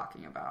study we're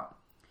talking about.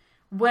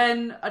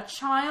 When a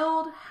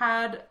child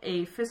had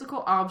a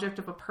physical object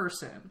of a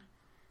person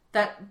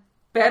that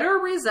better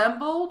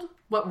resembled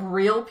what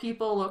real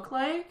people look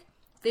like,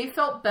 they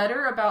felt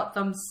better about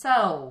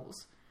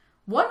themselves.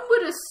 One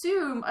would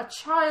assume a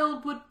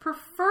child would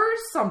prefer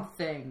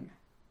something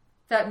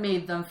that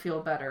made them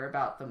feel better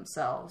about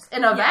themselves.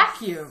 In a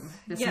vacuum,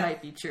 this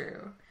might be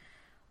true.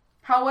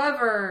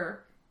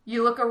 However,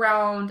 you look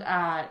around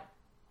at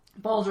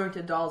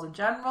ball-jointed dolls in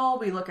general.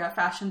 We look at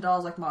fashion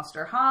dolls like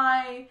Monster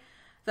High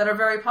that are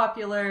very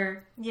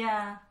popular.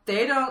 Yeah.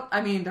 They don't...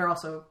 I mean, they're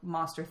also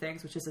monster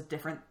things, which is a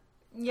different...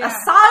 Yeah.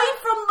 Aside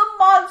from the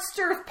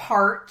monster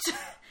part...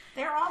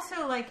 They're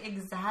also, like,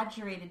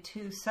 exaggerated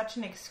to such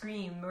an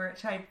extreme,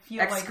 which I feel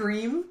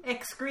Extreme? like...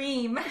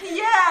 Extreme?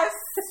 Yes!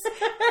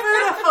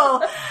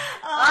 Beautiful!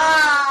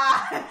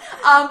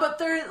 But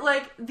they're,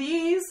 like,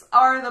 these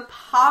are the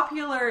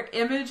popular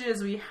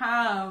images we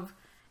have.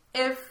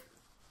 If,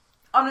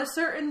 on a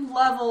certain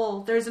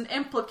level, there's an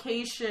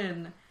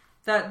implication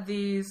that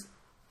these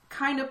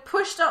kind of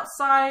pushed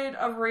outside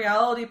of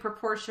reality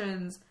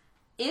proportions,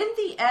 in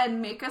the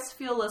end, make us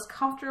feel less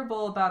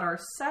comfortable about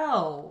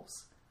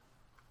ourselves.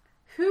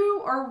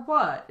 Who or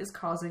what is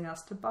causing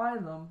us to buy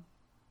them?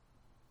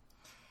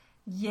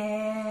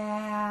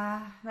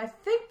 Yeah. I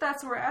think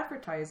that's where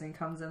advertising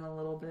comes in a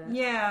little bit.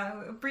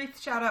 Yeah. A brief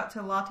shout out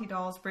to Lottie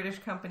Dolls. British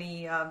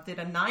company did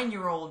a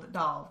 9-year-old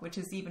doll, which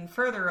is even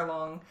further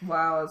along.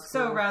 Wow, that's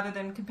cool. So rather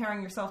than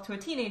comparing yourself to a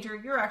teenager,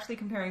 you're actually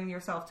comparing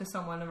yourself to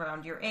someone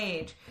around your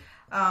age.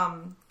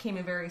 Came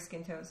in various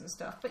skin tones and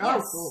stuff. But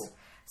yes. Cool.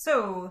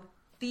 So,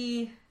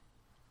 the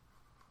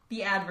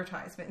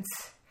advertisements.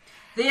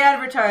 The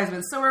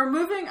advertisements. So we're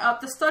moving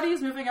up. The study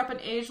is moving up in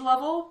age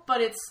level,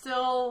 but it's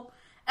still...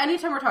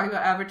 Anytime we're talking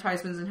about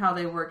advertisements and how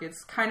they work,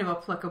 it's kind of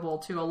applicable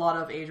to a lot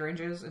of age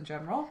ranges in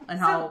general and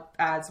how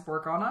ads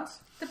work on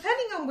us.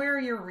 Depending on where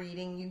you're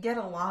reading, you get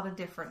a lot of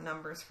different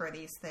numbers for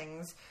these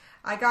things.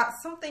 I got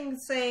something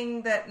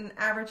saying that an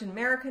average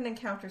American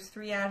encounters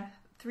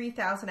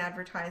 3,000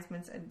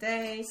 advertisements a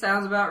day.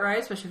 Sounds about right,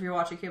 especially if you're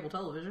watching cable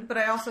television. But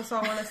I also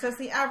saw one that says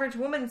the average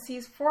woman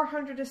sees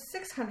 400 to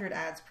 600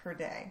 ads per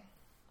day.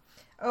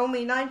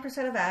 Only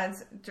 9% of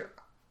ads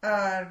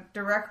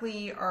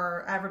directly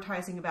are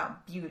advertising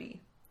about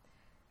beauty.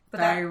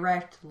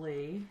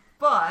 Directly.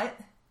 But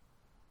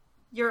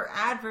your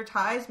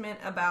advertisement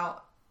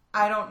about,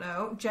 I don't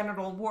know,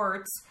 genital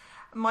warts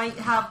might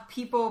have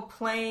people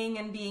playing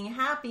and being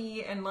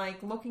happy and,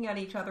 like, looking at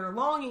each other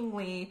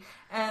longingly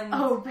and...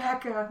 Oh,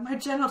 Becca, my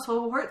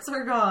genital warts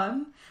are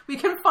gone. We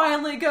can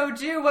finally go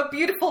do what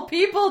beautiful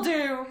people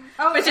do,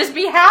 which is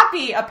be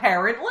happy,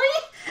 apparently.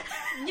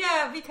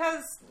 Yeah,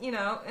 because, you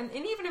know, and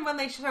even when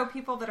they show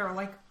people that are,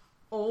 like,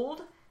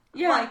 old,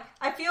 yeah, like,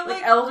 I feel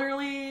like...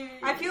 elderly...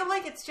 I feel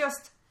like it's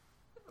just,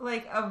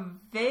 like, a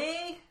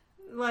vague,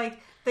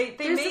 like, they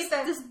made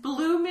this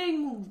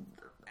blooming...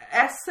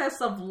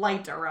 excess of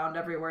light around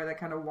everywhere that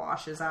kind of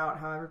washes out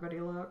how everybody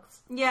looks.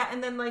 Yeah,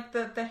 and then, like,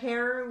 the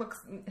hair looks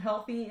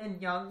healthy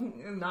and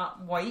young and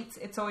not white.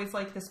 It's always,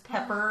 like, this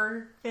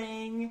pepper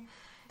thing.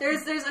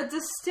 There's a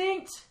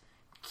distinct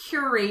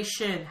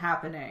curation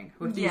happening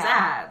with these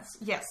ads.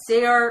 Yes.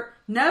 They are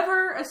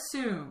never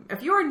assume.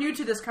 If you are new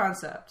to this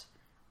concept,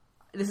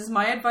 this is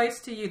my advice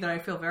to you that I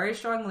feel very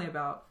strongly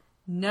about.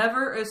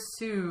 Never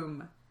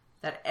assume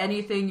that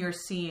anything you're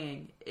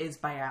seeing is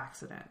by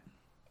accident.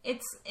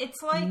 It's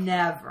like...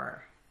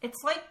 Never.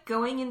 It's like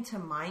going into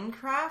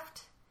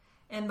Minecraft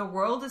and the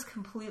world is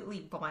completely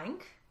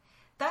blank.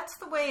 That's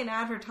the way an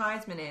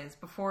advertisement is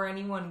before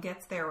anyone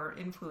gets there or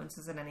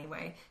influences in any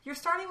way. You're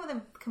starting with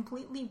a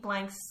completely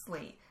blank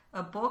slate.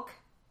 A book,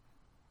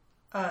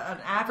 an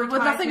advertisement,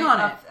 with nothing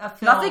on it. A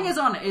film. Nothing is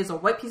on it. It is a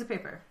white piece of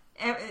paper.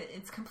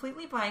 It's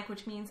completely blank,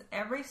 which means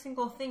every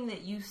single thing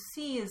that you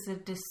see is a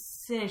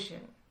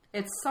decision.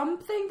 It's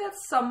something that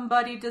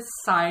somebody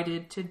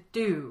decided to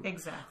do.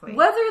 Exactly.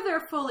 Whether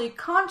they're fully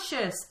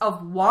conscious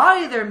of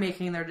why they're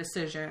making their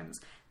decisions,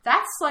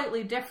 that's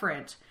slightly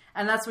different.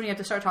 And that's when you have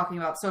to start talking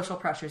about social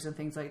pressures and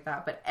things like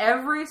that. But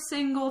every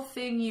single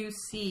thing you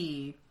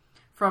see,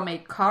 from a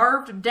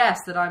carved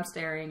desk that I'm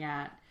staring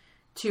at,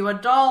 to a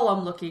doll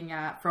I'm looking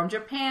at from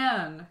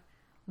Japan,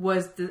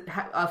 is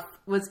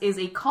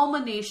a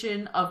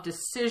culmination of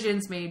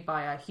decisions made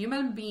by a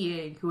human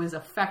being who is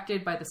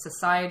affected by the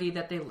society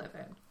that they live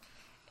in.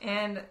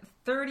 And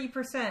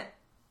 30%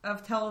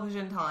 of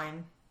television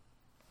time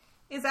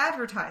is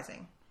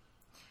advertising.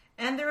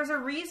 And there is a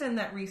reason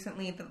that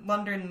recently the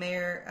London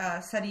Mayor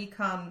Sadiq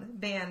Khan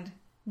banned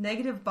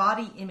negative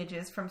body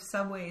images from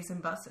subways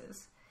and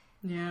buses.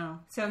 Yeah.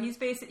 So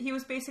he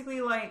was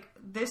basically like,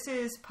 this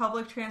is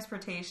public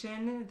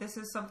transportation. This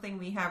is something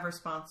we have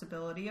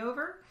responsibility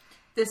over.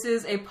 This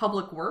is a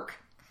public work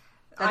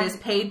that is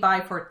paid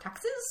by for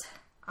taxes.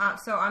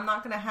 So I'm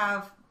not going to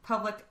have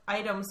public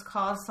items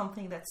cause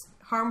something that's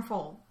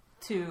harmful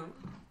to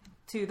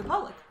the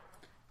public.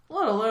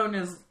 Let alone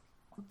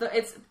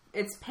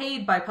it's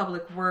paid by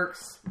Public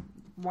Works.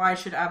 Why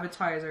should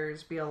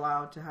advertisers be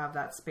allowed to have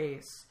that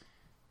space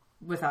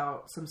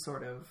without some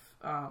sort of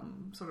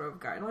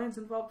guidelines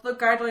involved?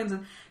 Look, guidelines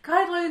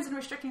and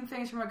restricting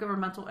things from a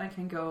governmental end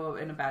can go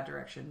in a bad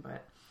direction,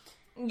 but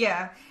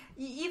yeah,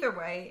 either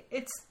way,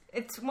 it's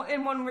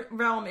in one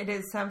realm it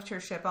is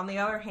censorship. On the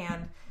other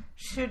hand,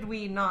 should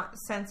we not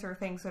censor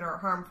things that are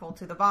harmful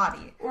to the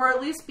body? Or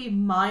at least be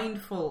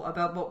mindful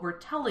about what we're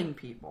telling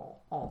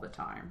people all the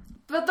time.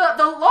 But the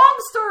long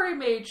story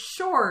made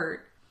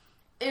short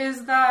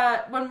is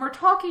that when we're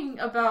talking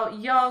about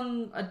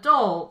young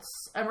adults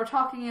and we're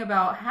talking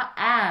about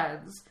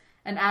ads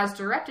and ads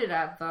directed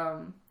at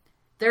them,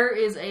 there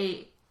is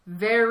a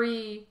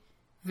very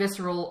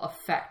visceral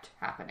effect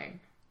happening.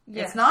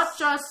 Yes. It's not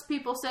just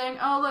people saying,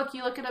 oh, look,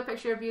 you look at a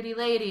picture of Beauty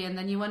Lady, and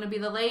then you want to be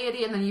the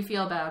lady, and then you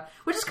feel bad.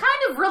 Which is kind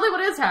of really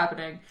what is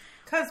happening.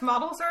 Because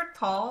models are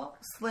tall,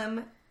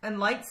 slim, and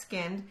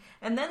light-skinned,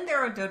 and then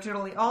they're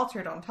digitally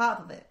altered on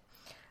top of it.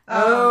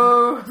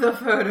 The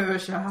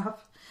Photoshop.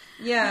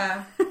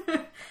 Yeah.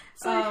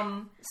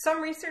 Some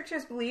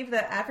researchers believe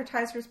that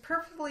advertisers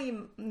purposely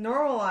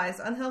normalize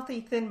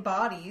unhealthy thin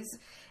bodies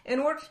in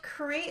order to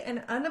create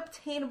an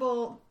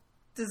unobtainable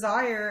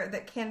desire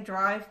that can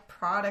drive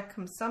product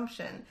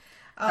consumption.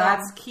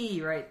 That's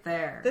key right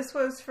there. This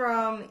was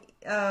from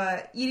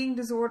Eating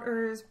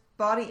Disorders,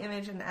 Body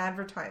Image, and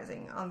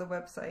Advertising on the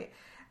website,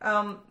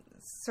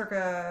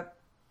 circa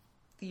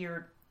the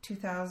year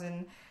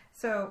 2000.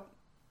 So,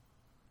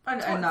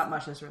 and not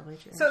much has really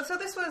changed. So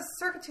this was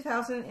circa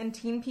 2000 in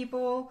teen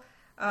people.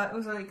 It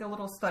was like a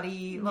little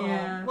study.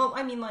 Well,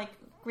 I mean, like,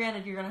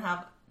 granted, you're going to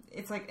have,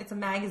 it's a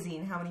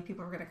magazine, how many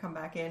people are going to come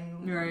back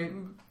in. Right.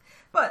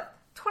 But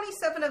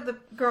 27 of the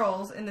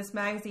girls in this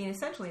magazine,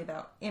 essentially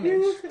about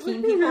image,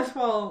 teen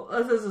people.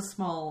 This is a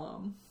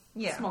small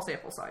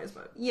sample size,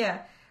 but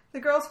yeah, the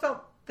girls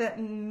felt that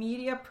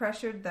media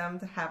pressured them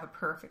to have a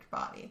perfect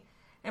body,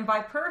 and by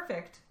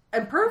perfect,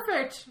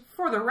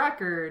 for the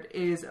record,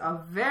 is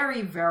a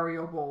very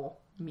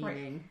variable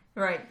meaning.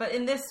 Right. But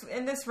in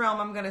this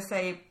realm, I'm going to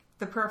say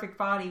the perfect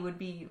body would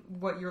be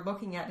what you're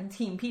looking at in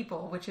teen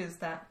people, which is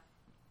that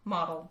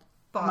model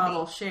body,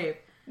 model shape.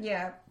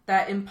 Yeah.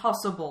 That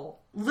impossible.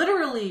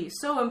 Literally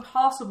so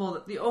impossible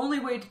that the only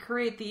way to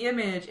create the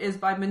image is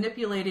by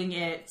manipulating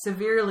it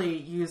severely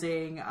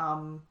using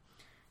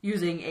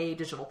a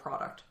digital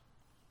product.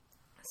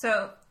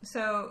 So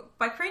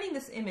by creating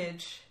this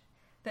image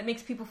that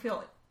makes people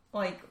feel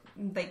like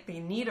they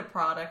need a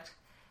product,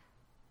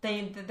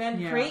 they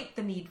then create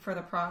the need for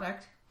the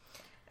product.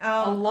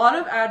 A lot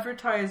of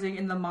advertising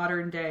in the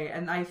modern day,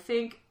 and I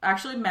think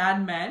actually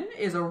Mad Men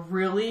is a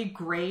really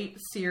great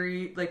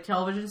series, like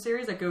television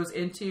series that goes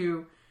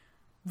into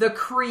the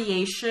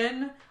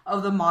creation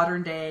of the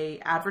modern day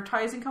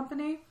advertising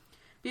company,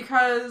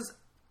 because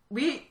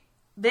they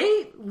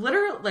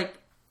literally, like,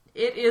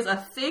 it is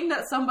a thing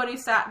that somebody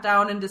sat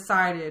down and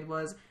decided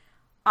was,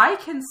 I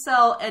can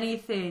sell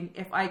anything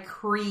if I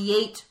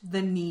create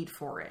the need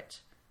for it.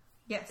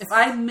 Yes. If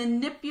I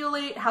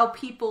manipulate how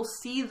people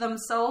see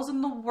themselves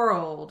in the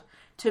world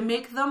to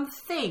make them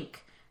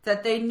think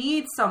that they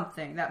need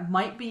something that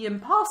might be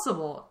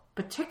impossible,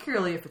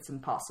 particularly if it's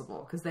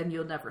impossible, because then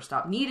you'll never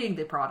stop needing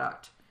the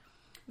product,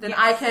 then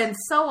I can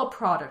sell a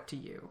product to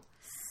you.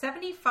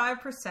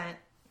 75%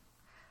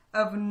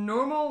 of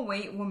normal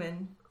weight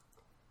women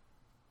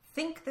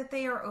think that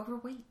they are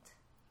overweight.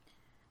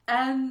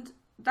 And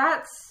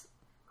that's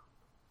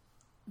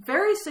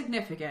very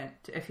significant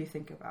if you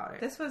think about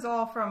it. This was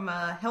all from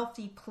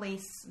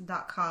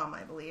healthyplace.com,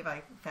 I believe.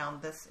 I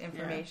found this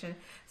information. Yeah.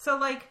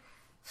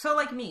 So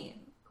like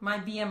me, my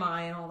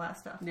BMI and all that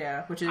stuff.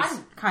 Yeah, which is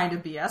kind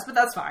of BS, but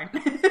that's fine.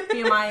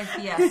 BMI is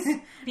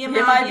BS.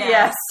 BMI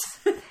BS.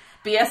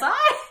 BSI?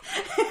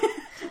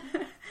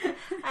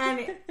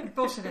 And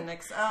bullshit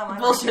index.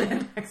 Bullshit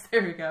index.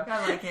 There we go.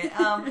 I like it.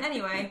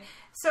 Anyway,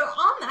 so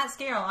on that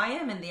scale, I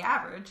am in the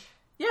average.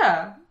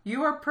 Yeah,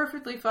 you are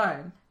perfectly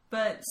fine.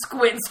 But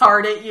squints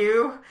hard at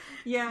you.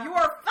 Yeah. You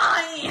are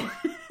fine.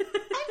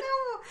 I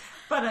know.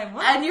 But I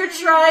want and you're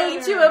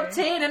trying to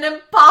obtain an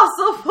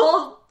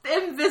impossible,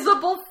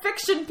 invisible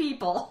fiction,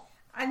 people.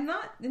 I'm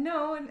not.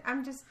 No,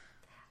 I'm just.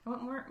 I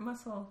want more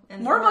muscle.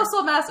 And more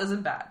muscle mass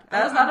isn't bad.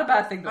 That is not a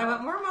bad thing. I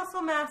want more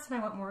muscle mass and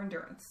I want more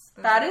endurance.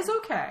 That is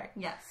okay.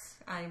 Yes,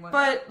 I want.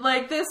 But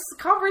like this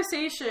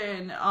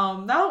conversation,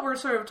 now that we're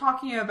sort of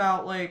talking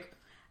about, like,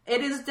 it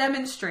is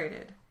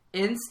demonstrated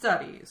in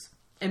studies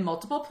in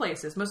multiple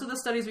places. Most of the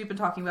studies we've been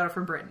talking about are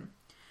from Britain.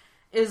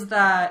 Is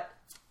that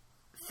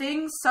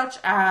things such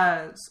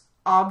as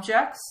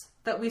objects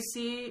that we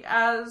see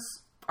as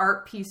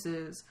art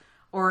pieces,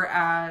 or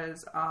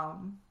as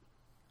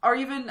or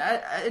even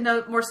in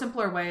a more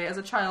simpler way, as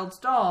a child's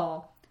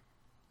doll,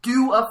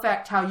 do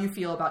affect how you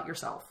feel about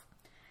yourself.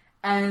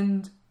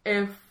 And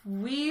if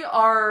we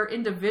are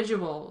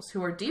individuals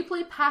who are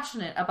deeply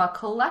passionate about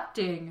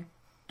collecting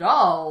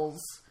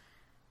dolls,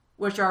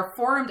 which are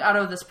formed out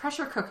of this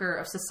pressure cooker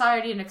of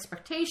society and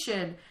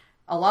expectation.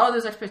 A lot of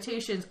those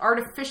expectations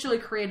artificially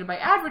created by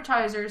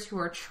advertisers who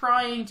are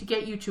trying to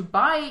get you to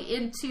buy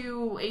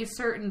into a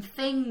certain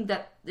thing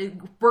that it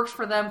works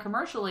for them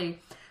commercially,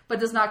 but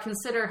does not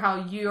consider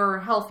how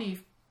you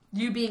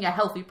being a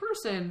healthy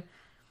person.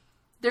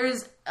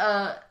 There's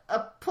a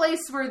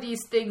place where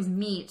these things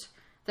meet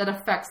that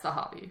affects the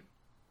hobby.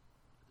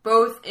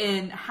 Both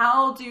in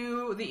how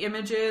do the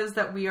images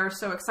that we are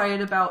so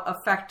excited about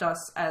affect us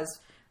as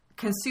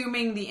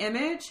consuming the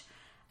image,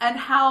 and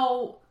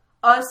how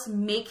us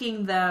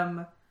making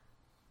them,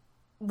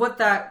 what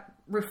that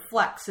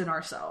reflects in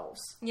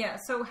ourselves. Yeah,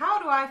 so how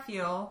do I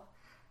feel,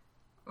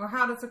 or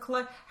how does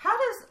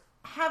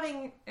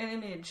having an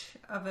image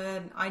of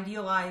an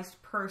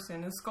idealized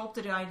person, a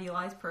sculpted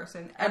idealized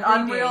person, an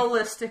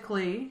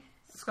unrealistically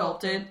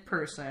sculpted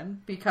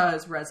person,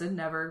 because resin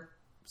never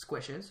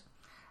squishes.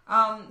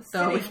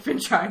 So we've been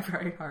trying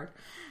very hard.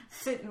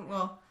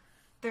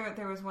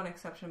 There was one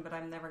exception, but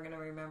I'm never going to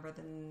remember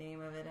the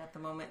name of it at the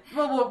moment.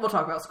 Well, we'll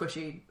talk about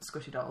squishy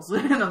dolls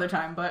another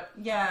time, but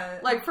yeah,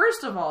 like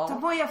first of all,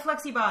 Tomoya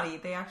Flexi Body,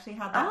 they actually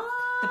had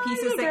the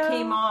pieces that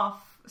came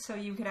off, so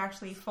you could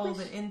actually fold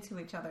it into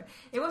each other.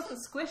 It wasn't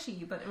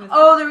squishy, but it was.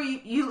 Oh,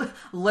 you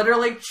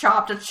literally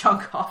chopped a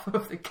chunk off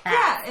of the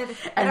cat. Yeah, it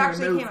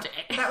actually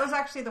came. That was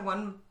actually the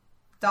one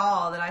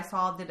doll that I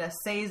saw did a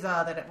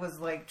Seiza that it was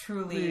like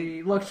truly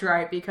it looked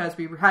right, because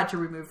we had to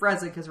remove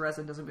resin because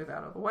resin doesn't move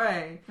out of the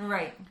way.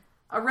 Right.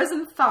 A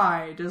resin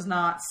thigh does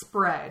not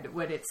spread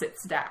when it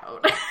sits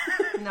down.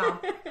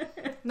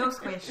 No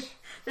squish.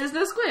 There's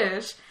no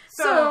squish.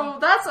 So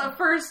that's a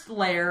first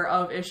layer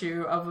of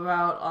issue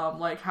about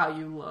like how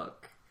you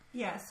look.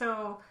 Yeah.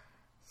 So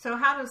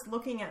how does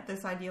looking at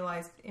this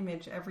idealized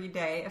image every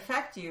day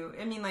affect you?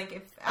 I mean, like,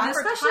 if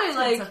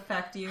advertisements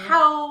affect you,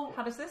 how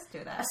does this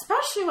do that?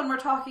 Especially when we're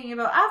talking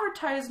about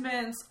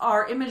advertisements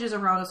are images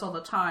around us all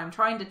the time,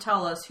 trying to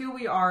tell us who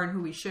we are and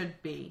who we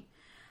should be.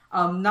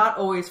 Not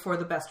always for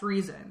the best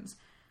reasons.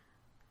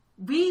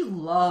 We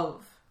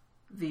love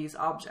these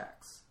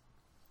objects.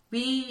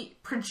 We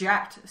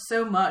project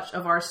so much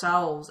of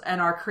ourselves and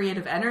our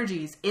creative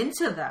energies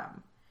into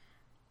them.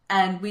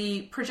 And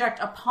we project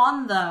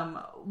upon them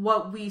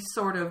what we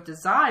sort of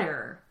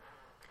desire.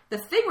 The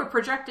thing we're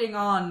projecting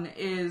on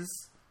is,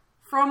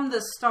 from the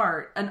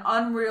start, an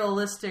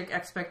unrealistic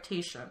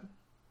expectation.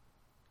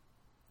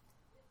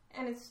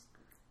 And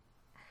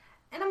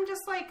I'm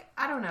just like,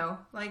 I don't know,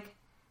 like,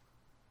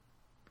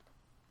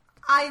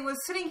 I was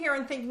sitting here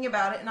and thinking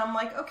about it, and I'm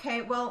like,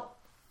 okay, well,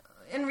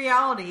 in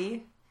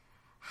reality,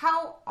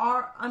 how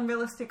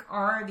unrealistic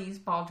are these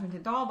ball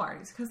jointed doll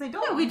bodies? Because they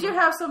don't. Yeah, we do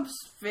have some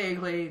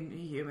vaguely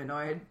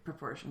humanoid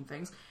proportion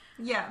things.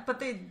 Yeah, but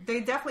they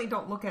definitely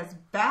don't look as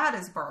bad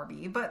as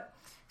Barbie. But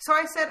so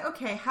I said,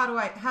 okay, how do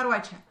I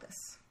check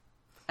this?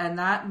 And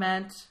that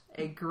meant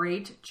a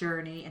great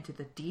journey into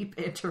the deep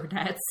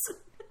internets.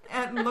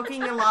 And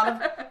looking a lot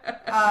of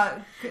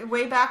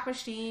Wayback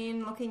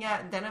Machine, looking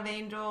at Den of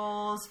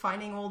Angels,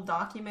 finding old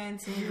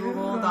documents in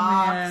Google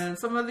Docs. Man.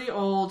 Some of the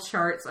old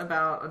charts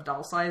about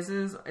doll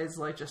sizes is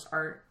like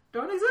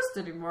don't exist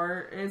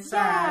anymore. It's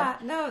sad.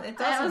 Yeah, no, it doesn't.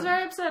 That was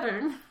very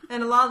upsetting.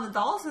 And a lot of the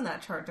dolls in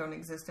that chart don't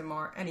exist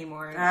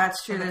anymore.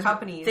 That's true. The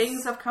companies.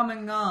 Things have come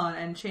and gone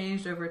and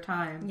changed over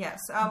time. Yes.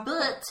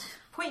 But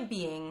point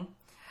being,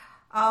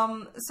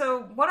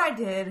 so what I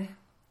did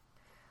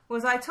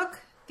was I took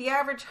the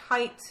average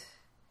height.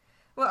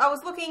 Well, I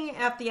was looking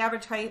at the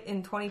average height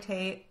in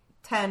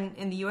 2010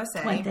 in the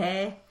USA.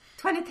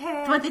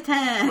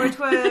 2010. Which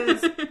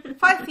was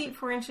 5 feet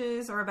 4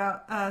 inches, or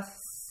about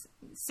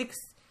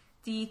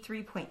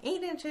 63.8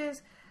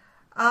 inches.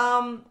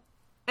 And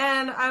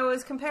I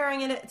was comparing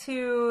it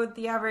to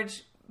the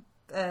average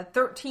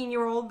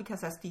 13-year-old,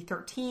 because that's the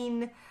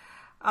 13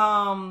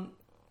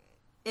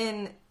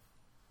 in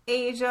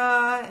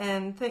Asia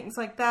and things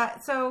like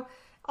that. So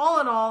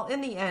all in all,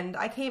 in the end,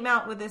 I came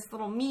out with this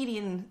little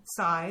median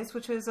size,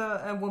 which is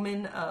a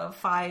woman of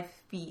 5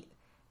 feet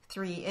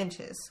 3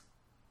 inches.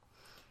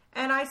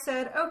 And I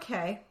said,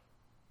 okay,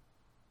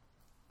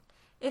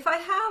 if I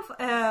have,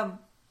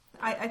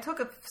 I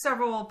took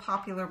several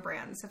popular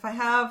brands. If I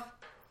have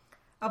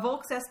a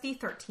Volks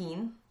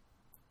SD13,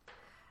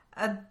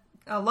 a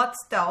Lutz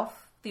Delph,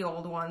 the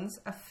old ones,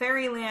 a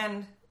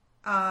Fairyland,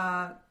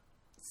 a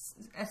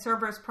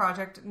Cerberus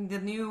Project, the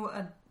new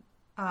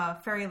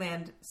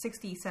Fairyland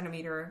 60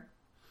 centimeter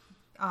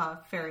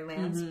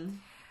Fairylands. Mm-hmm.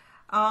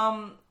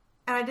 And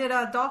I did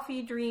a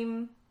Dolphy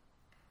Dream,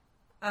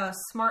 a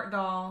Smart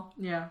Doll,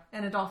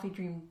 and a Dolphy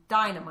Dream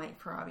Dynamite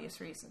for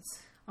obvious reasons.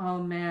 Oh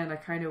man, I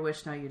kind of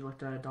wish now you'd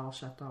looked at a doll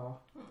shut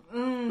doll,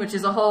 which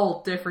is a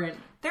whole different.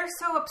 They're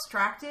so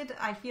abstracted.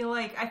 I feel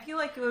like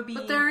it would be.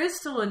 But there is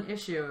still an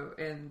issue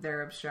in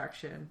their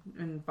abstraction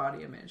and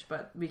body image.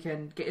 But we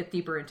can get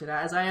deeper into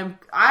that. As I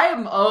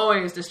am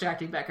always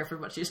distracting Becca from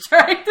what she's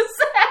trying to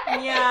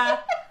say. Yeah,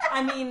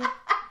 I mean,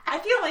 I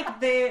feel like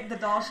the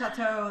Doll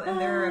Chateau and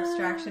their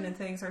abstraction and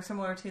things are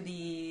similar to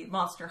the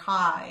Monster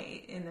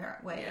High in their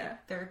way. Yeah.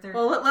 They're...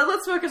 Well,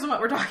 let's focus on what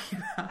we're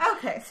talking about.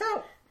 Okay,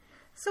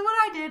 So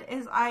what I did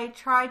is I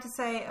tried to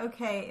say,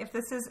 okay, if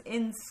this is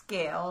in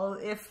scale,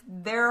 if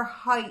their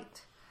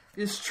height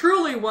is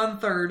truly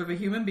 1/3 of a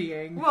human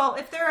being. Well,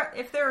 if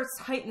their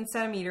height in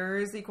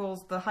centimeters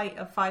equals the height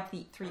of 5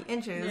 feet 3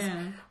 inches,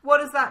 Yeah. what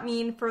does that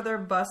mean for their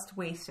bust,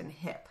 waist, and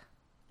hip?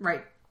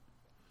 Right.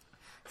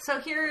 So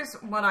here's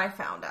what I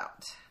found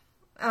out.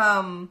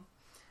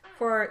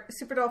 For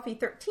Super Dolphy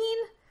 13,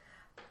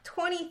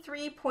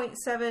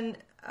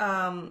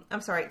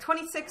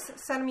 26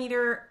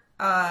 centimeter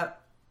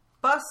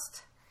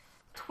bust,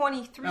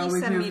 23 we've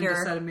moved centimeter.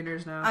 into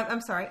centimeters now.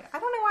 I'm sorry. I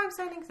don't know why I'm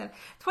saying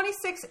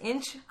 26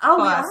 inch Oh,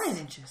 we bust, are in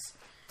inches.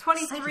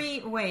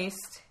 23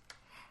 waist,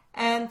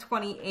 and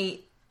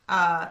 28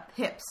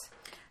 hips.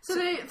 So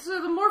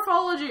the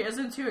morphology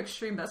isn't too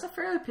extreme. That's a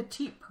fairly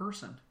petite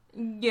person.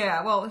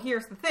 Yeah, well,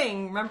 here's the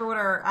thing. Remember what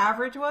our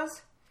average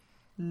was?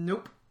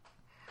 Nope.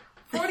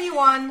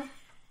 41,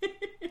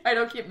 I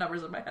don't keep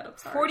numbers in my head. I'm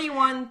sorry.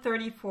 41,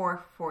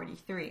 34,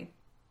 43.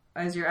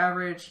 As your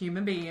average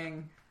human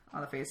being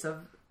on the face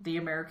of the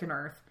American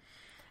Earth.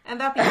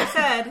 And that being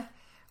said,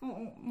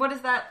 what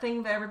is that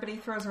thing that everybody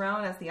throws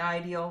around as the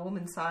ideal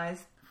woman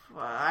size?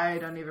 I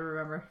don't even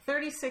remember.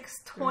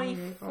 36,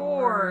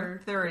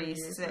 24,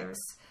 36.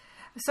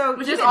 So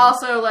Which is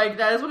also, like,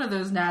 that is one of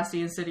those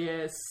nasty,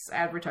 insidious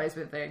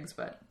advertisement things,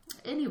 but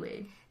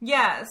anyway.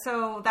 Yeah,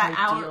 so that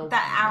Ideal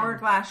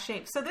hourglass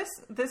shape. So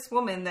this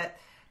woman that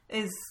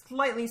is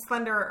slightly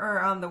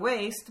slender on the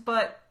waist,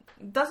 but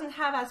doesn't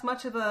have as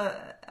much of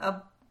a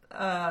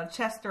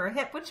chest or a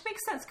hip, which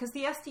makes sense because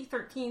the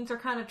ST13s are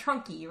kind of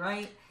trunky,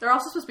 right? They're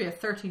also supposed to be a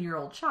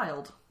 13-year-old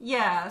child.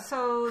 Yeah,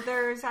 so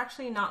there's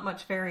actually not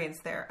much variance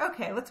there.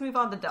 Okay, let's move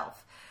on to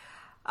Delph.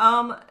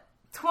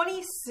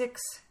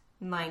 26,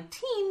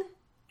 19,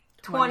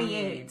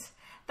 28.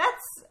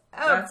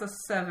 That's a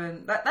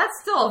 7.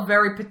 That's still a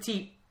very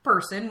petite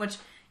person, which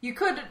you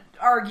could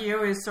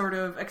argue is sort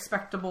of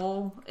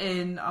expectable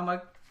in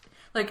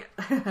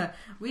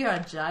we are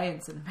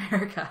giants in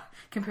America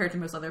compared to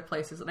most other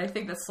places, and I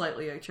think that's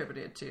slightly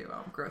attributed to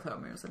growth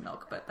hormones and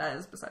milk, but that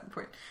is beside the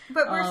point.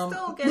 But we're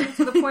still getting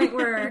to the point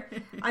where,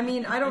 I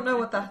mean, I don't know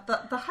what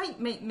the height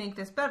may make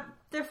this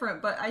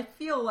different, but I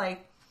feel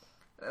like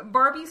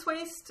Barbie's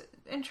waist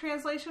in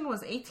translation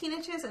was 18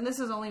 inches, and this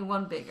is only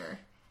one bigger.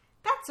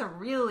 That's a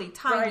really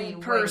tiny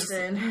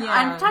person. Waist.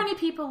 Yeah. Tiny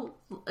people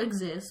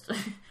exist.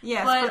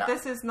 Yes, but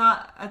this is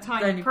not a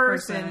tiny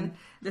person.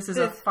 This is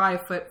a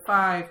 5'5"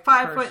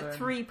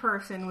 5'3"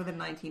 person with a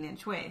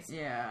 19-inch waist.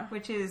 Yeah,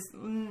 which is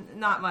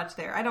not much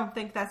there. I don't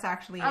think that's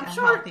actually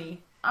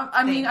healthy.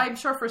 I mean, I'm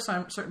sure for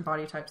some certain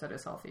body types that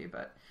is healthy,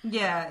 but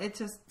yeah, it's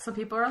just some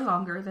people are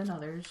longer than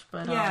others.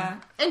 But yeah,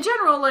 in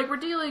general, like we're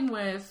dealing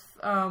with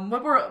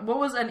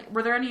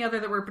were there any other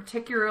that were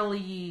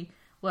particularly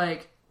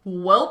like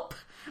whelp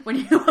when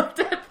you looked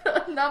at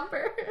the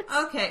numbers?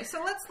 Okay,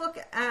 so let's look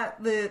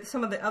at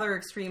some of the other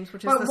extremes,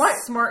 which is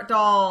Smart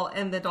Doll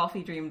and the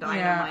Dolphy Dream Dynamite.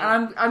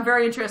 Yeah, I'm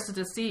very interested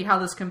to see how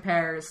this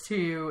compares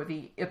to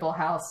the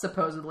Ippelhaus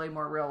supposedly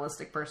more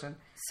realistic person.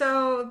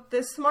 So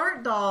the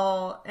Smart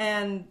Doll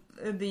and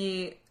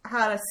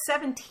had a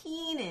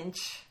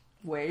 17-inch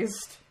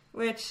waist,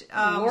 which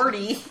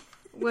Lordy.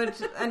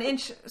 Which an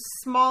inch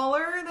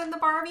smaller than the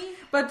Barbie,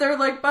 but their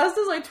like bust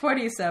is like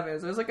 27,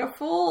 so there's like a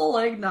full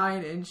like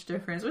 9-inch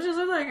difference, which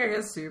isn't like I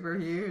guess super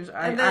huge.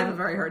 I have a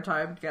very hard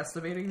time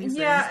guesstimating these things.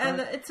 Yeah, and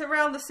it's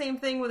around the same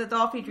thing with a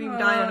Dolphy Dream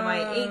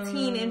Dynamite,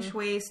 18-inch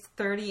waist,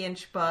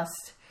 30-inch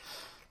bust.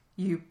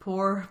 You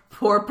poor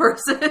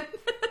person.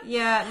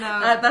 Yeah,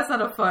 no, that's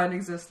not a fun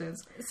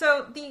existence.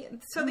 So the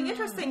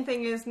interesting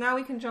thing is now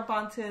we can jump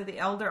onto the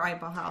elder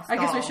Ippelhaus doll. I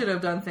guess we should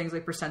have done things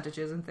like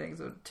percentages and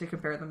things to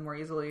compare them more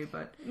easily,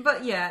 but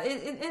yeah,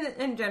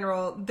 in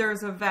general,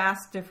 there's a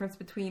vast difference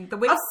between the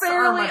weights. A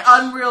fairly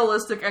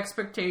unrealistic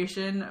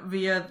expectation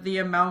via the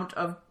amount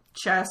of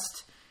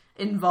chest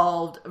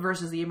involved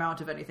versus the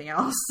amount of anything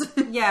else.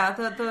 Yeah,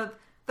 the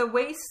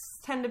waists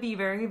tend to be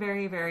very,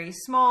 very, very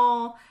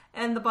small,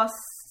 and the busts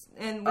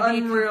and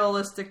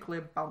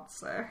unrealistically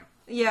bouncy.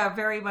 Yeah,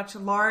 very much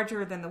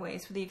larger than the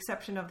waist, with the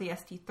exception of the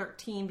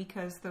ST13,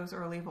 because those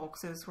early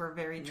Volkses were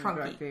very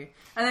trunky. Exactly.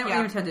 And they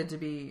even tended to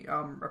be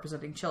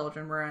representing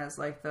children, whereas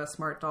like the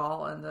Smart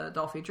Doll and the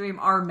Dolphy Dream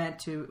are meant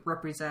to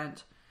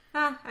represent.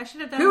 I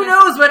should have done. Who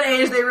knows what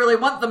age they really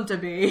want them to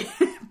be?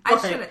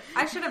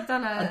 I should have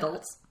done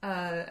adults.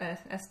 A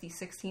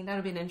ST16. That would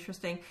have been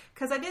interesting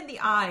because I did the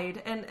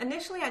Ide, and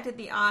initially I did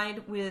the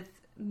Ide with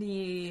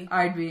the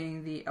Ide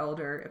being the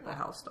elder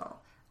Ippelhaus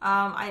doll.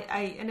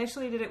 I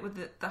initially did it with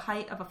the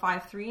height of a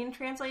 5'3" and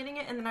translating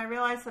it, and then I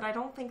realized that I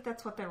don't think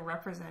that's what they're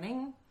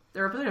representing.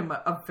 They're representing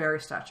a very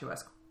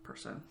statuesque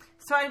person.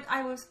 So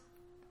I was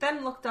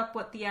then looked up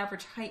what the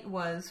average height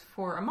was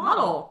for a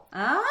model.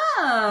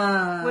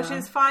 Which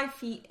is 5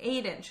 feet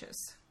 8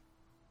 inches.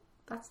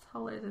 That's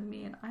taller than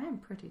me, and I am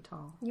pretty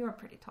tall. You are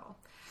pretty tall.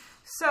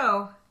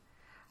 So,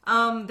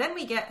 then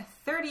we get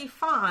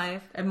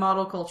 35. And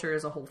model culture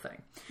is a whole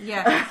thing.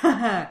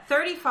 Yeah.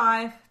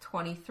 35,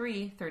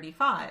 23,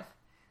 35.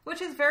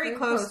 Which is very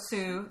close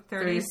to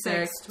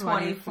 36,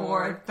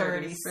 24,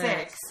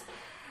 36.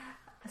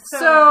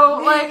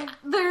 So like,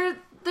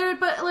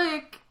 but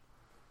like,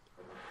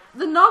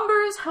 the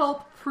numbers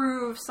help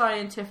prove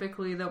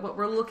scientifically that what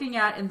we're looking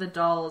at in the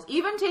dolls,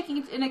 even taking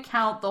into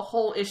account the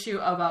whole issue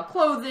about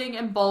clothing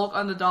and bulk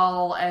on the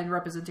doll and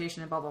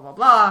representation and blah, blah, blah,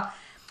 blah,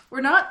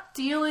 we're not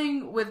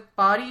dealing with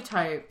body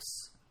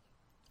types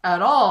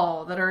at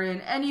all that are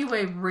in any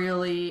way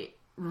really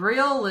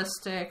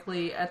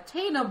realistically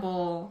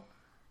attainable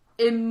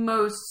in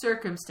most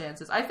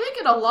circumstances. I think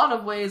in a lot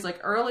of ways, like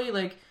early,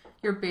 like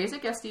your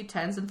basic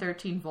SD10s and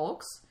 13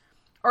 Volks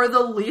are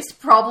the least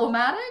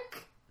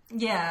problematic.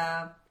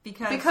 Yeah,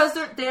 because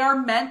they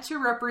are meant to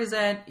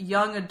represent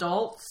young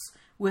adults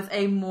with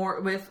a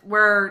more,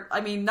 where, I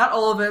mean, not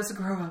all of us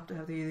grow up to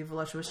have the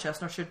voluptuous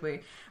chest, nor should we.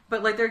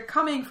 But, like, they're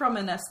coming from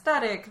an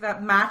aesthetic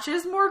that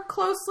matches more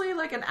closely,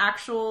 like, an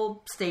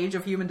actual stage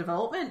of human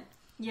development.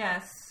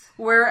 Yes.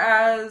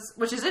 Whereas,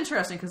 which is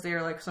interesting because they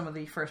are, like, some of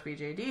the first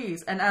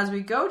BJDs. And as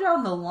we go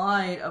down the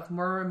line of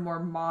more and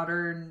more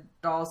modern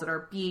dolls that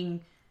are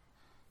being,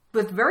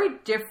 with very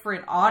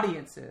different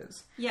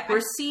audiences,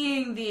 we're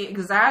seeing the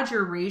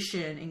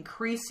exaggeration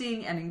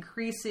increasing and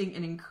increasing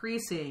and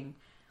increasing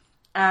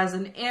as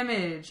an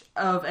image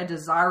of a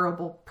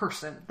desirable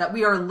person that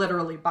we are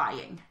literally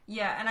buying.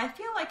 Yeah, and I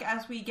feel like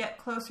as we get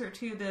closer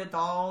to the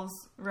dolls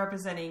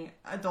representing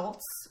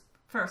adults,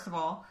 first of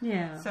all.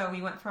 Yeah. So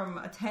we went from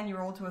a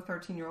 10-year-old to a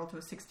 13-year-old to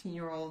a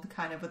 16-year-old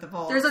kind of with the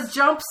Volks. There's a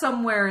jump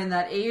somewhere in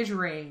that age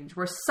range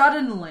where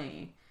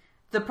suddenly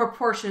the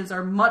proportions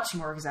are much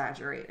more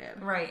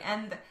exaggerated. Right,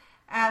 and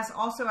as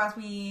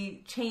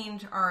we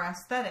change our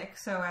aesthetic,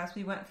 so as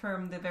we went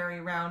from the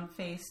very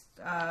round-faced,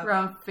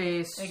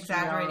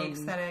 exaggerated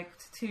aesthetic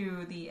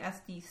to the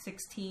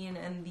SD16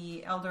 and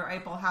the Elder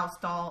Eipelhaus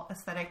doll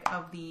aesthetic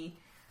of the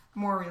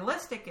more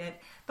realistic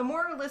the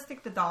more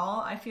realistic the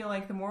doll, I feel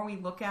like the more we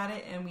look at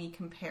it and we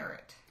compare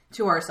it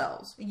to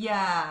ourselves.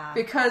 Yeah.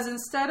 Because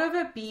instead of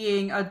it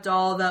being a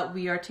doll that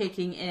we are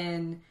taking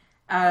in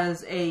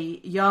as a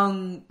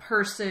young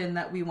person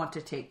that we want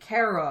to take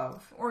care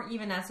of, or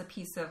even as a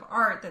piece of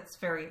art that's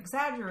very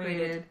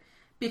exaggerated,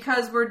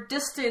 because we're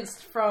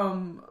distanced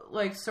from,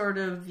 like, sort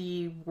of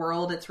the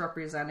world it's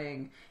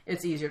representing,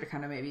 it's easier to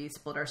kind of maybe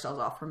split ourselves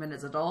off from it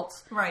as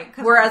adults. Right.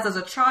 Whereas as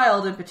a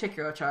child, in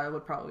particular, a child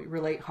would probably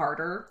relate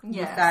harder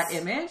with that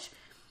image.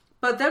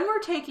 But then we're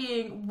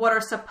taking what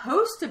are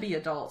supposed to be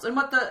adults, and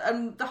what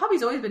the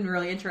hobby's always been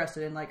really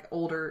interested in, like,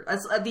 older,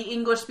 as the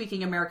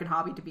English-speaking American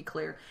hobby, to be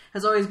clear,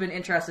 has always been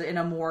interested in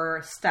a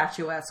more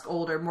statuesque,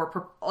 older,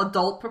 more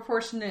adult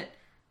proportionate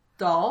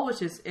doll,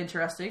 which is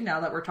interesting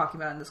now that we're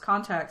talking about it in this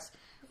context.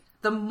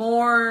 The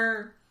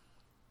more,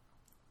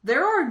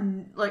 there are,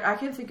 like, I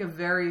can think of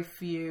very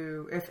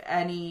few, if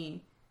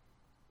any,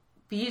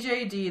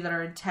 BJD that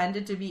are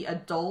intended to be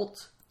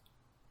adult,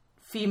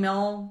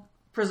 female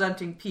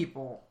presenting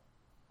people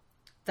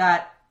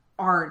that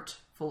aren't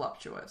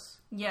voluptuous.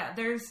 Yeah,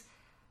 there's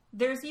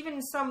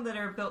even some that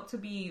are built to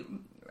be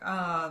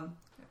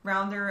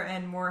rounder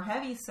and more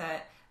heavy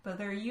set, but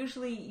they're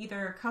usually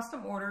either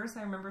custom orders.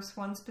 I remember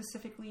one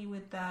specifically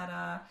with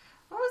that,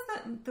 what was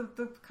that,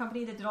 the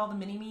company that did all the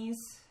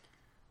mini-me's?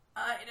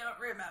 I don't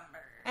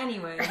remember.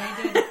 Anyway,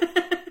 they did...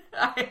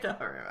 I don't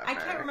remember. I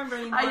can't remember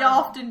anymore. I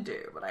often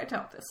do, but I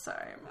don't this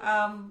time.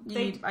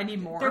 I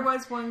need more. There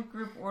was one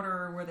group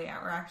order where they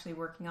were actually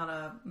working on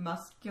a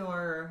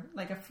muscular,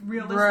 like a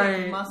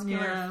realistic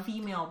muscular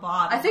female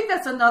body. I think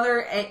that's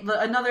another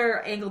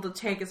angle to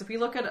take is if we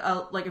look at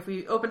if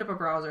we open up a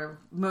browser,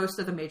 most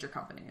of the major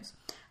companies,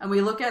 and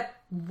we look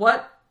at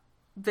what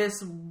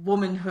this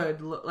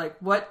womanhood look like.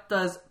 What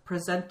does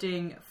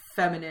presenting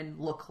feminine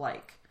look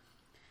like?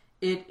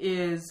 It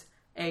is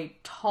a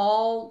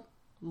tall,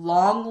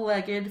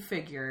 long-legged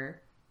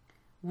figure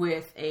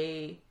with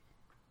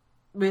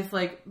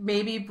like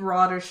maybe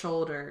broader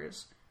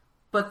shoulders,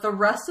 but the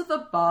rest of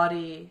the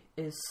body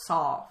is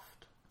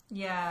soft.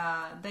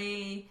 Yeah,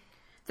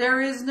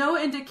 there is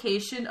no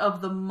indication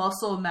of the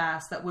muscle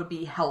mass that would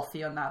be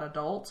healthy on that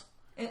adult.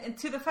 And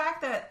to the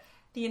fact that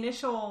the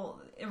initial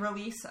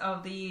release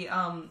of the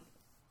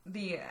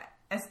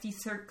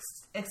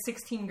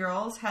SD16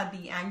 girls had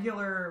the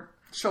angular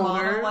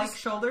model-like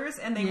shoulders,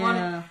 and they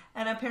wanted,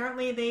 and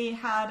apparently they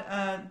had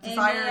a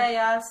desire. Amy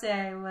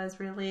Ayase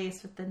was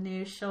released with the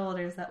new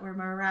shoulders that were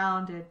more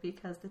rounded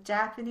because the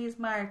Japanese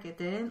market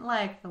didn't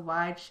like the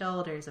wide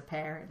shoulders,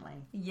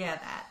 apparently. Yeah,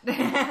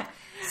 that.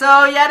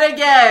 So yet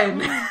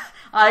again,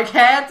 I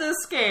can't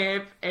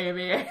escape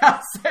Amy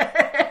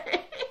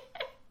Ayase.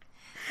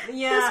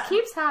 Yeah, this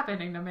keeps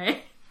happening to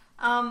me.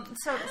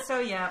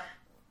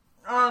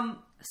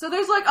 So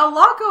there's, like, a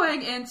lot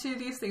going into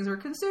these things we're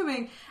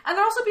consuming, and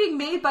they're also being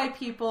made by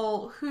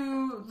people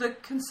who the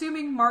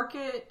consuming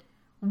market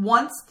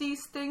wants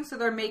these things, so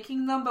they're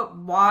making them, but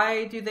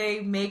why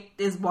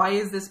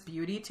is this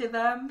beauty to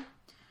them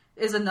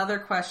is another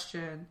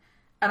question.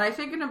 And I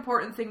think an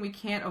important thing we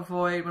can't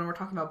avoid when we're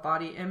talking about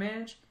body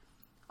image,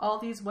 all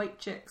these white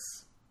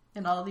chicks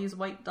and all these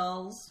white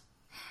dolls.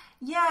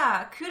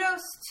 Yeah,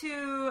 kudos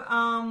to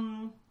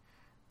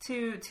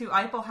to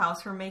Eiffel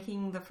House for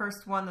making the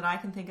first one that I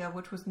can think of,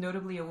 which was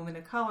notably a woman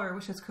of color,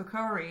 which is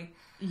Kokori.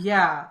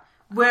 Yeah.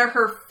 Where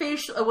her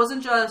facial... It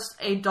wasn't just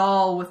a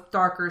doll with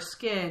darker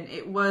skin.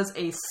 It was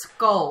a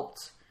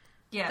sculpt.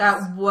 Yes.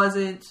 That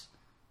wasn't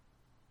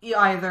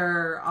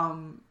either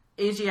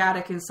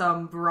Asiatic in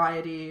some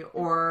variety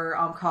or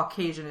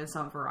Caucasian in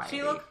some variety.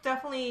 She looked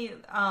definitely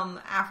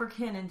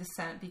African in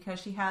descent because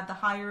she had the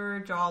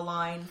higher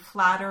jawline,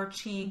 flatter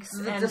cheeks,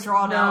 and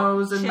drawn out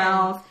nose and chin.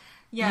 mouth.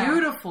 Yeah.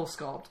 Beautiful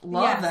sculpt.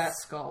 Love that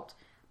sculpt.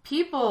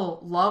 People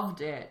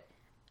loved it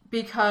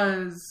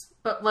because,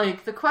 but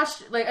like the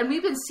question, like, and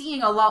we've been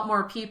seeing a lot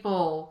more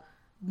people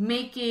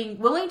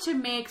willing to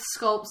make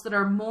sculpts that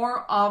are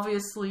more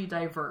obviously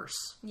diverse.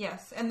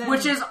 Yes, and then,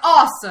 which is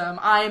awesome.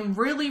 I'm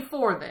really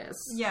for this.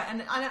 Yeah,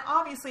 and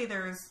obviously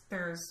there's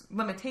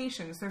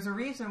limitations. There's a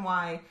reason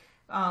why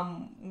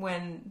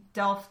when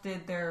Delft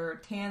did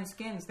their tan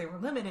skins, they were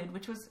limited,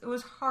 it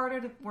was harder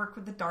to work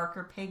with the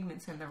darker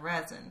pigments in the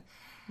resin.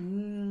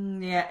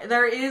 Yeah,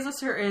 there is a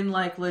certain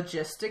like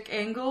logistic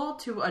angle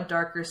to a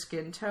darker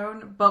skin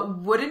tone, but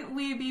wouldn't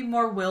we be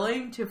more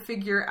willing to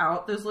figure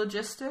out those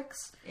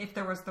logistics if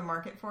there was the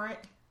market for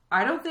it?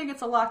 I don't think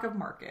it's a lack of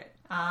market.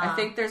 I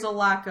think there's a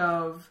lack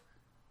of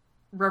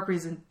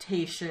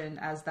representation,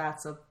 as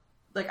that's a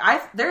like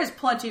there is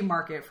plenty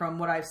market from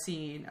what I've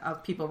seen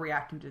of people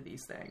reacting to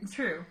these things.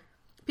 True.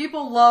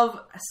 People love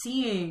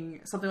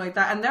seeing something like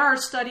that, and there are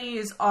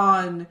studies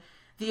on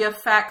the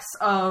effects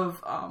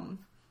of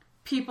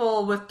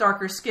people with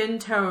darker skin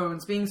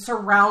tones being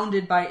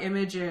surrounded by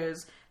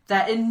images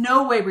that in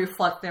no way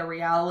reflect their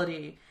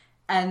reality.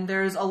 And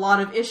there's a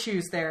lot of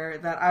issues there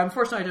that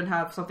unfortunately I don't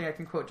have something I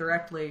can quote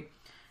directly.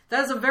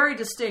 That is a very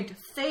distinct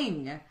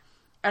thing.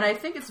 And I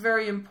think it's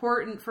very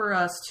important for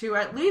us to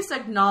at least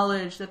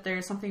acknowledge that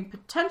there's something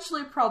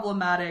potentially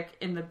problematic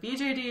in the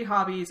BJD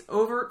hobby's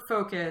overt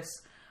focus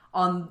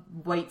on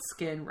white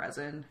skin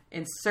resin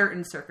in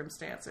certain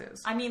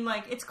circumstances. I mean,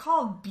 like, it's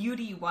called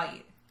beauty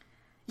white.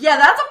 Yeah,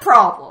 that's a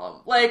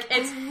problem. Like,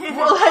 it's,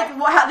 well,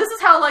 like, this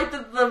is how, like,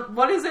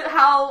 what is it,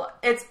 how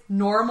it's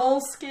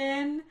normal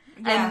skin,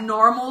 and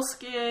normal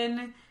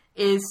skin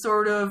is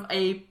sort of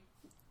a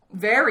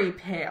very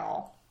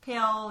pale,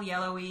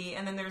 yellowy,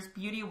 and then there's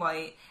beauty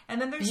white,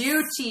 and then there's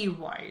beauty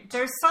white.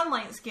 There's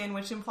sunlight skin,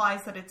 which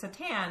implies that it's a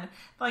tan,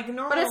 like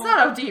normal. But it's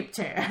not a deep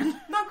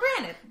tan. No,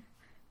 granted.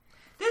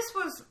 This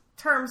was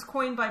terms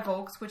coined by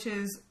Volks, which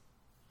is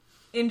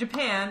in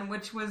Japan,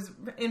 which was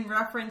in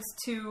reference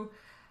to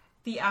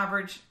the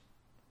average.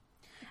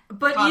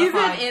 But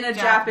even in a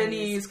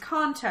Japanese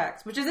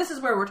context, this is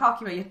where we're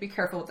talking about, you have to be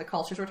careful with the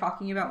cultures we're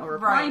talking about when we're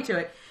applying to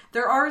it.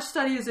 There are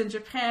studies in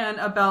Japan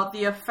about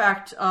the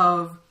effect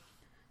of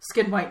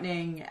skin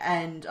whitening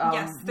and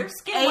there's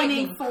skin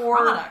whitening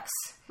products.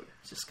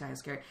 This guy is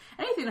scary.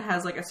 Anything that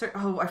has like a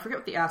certain, I forget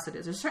what the acid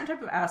is. There's a certain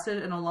type of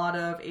acid in a lot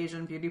of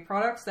Asian beauty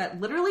products that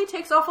literally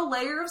takes off a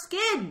layer of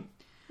skin.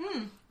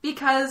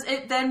 Because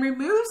it then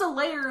removes a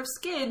layer of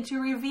skin to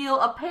reveal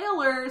a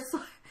paler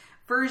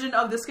version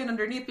of the skin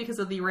underneath because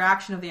of the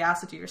reaction of the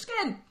acid to your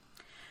skin.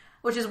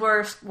 Which is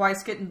why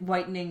skin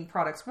whitening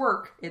products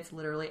work. It's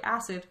literally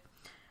acid.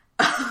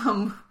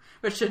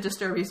 Which should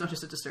disturb you as much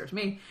as it disturbs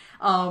me.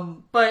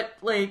 But,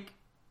 like,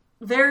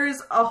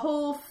 there's a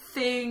whole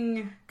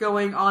thing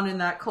going on in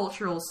that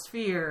cultural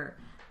sphere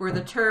where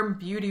the term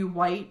beauty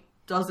white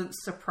doesn't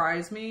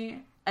surprise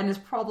me and is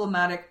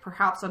problematic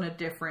perhaps on a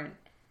different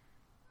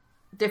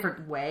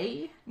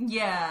way.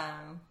 Yeah.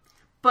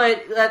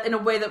 But in a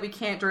way that we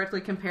can't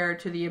directly compare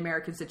to the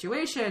American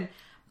situation,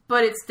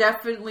 but it's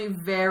definitely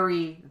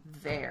very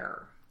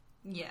there.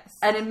 Yes.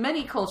 And in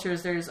many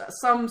cultures, there's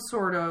some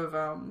sort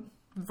of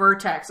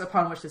vertex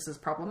upon which this is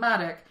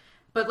problematic.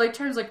 But like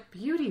terms like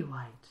beauty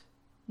white,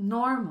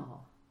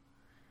 normal.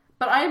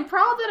 But I am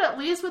proud that at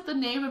least with the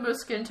name of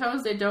most skin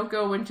tones, they don't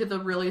go into the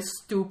really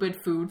stupid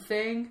food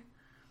thing.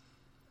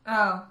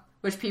 Oh.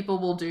 Which people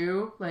will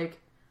do. Like,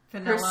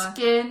 vanilla. Her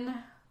skin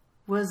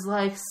was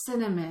like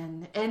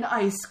cinnamon and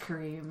ice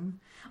cream.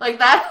 Like,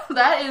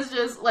 that is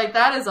just, like,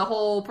 that is a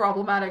whole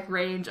problematic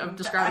range of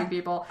describing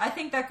people. I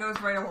think that goes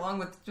right along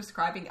with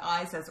describing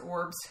eyes as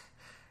orbs.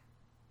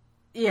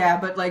 Yeah,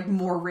 but, like,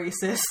 more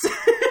racist.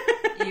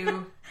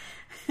 You.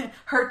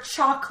 Her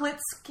chocolate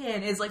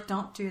skin is like,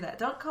 don't do that.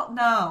 Don't call,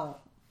 no.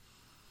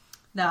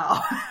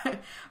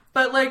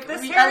 But, like,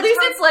 at least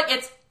it's like,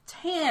 it's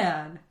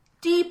tan.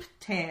 Deep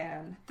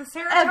tan. The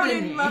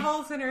serotonin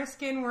levels in her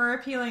skin were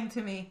appealing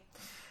to me.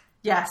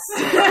 Yes.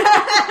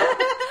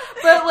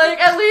 But, like,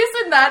 at least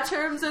in that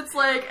terms, it's,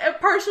 like,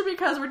 partially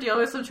because we're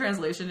dealing with some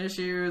translation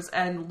issues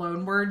and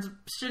loanwords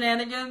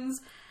shenanigans.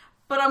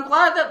 But I'm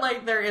glad that,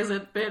 like, there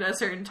isn't been a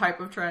certain type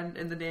of trend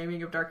in the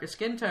naming of darker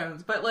skin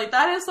tones. But, like,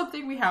 that is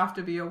something we have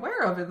to be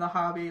aware of in the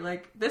hobby.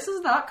 Like, this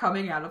is not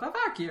coming out of a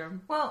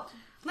vacuum. Well,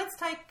 let's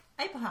take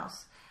Eiffel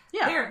House.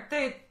 Yeah.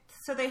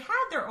 So they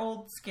had their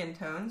old skin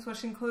tones,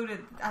 which included,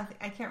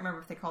 I can't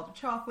remember if they called it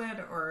chocolate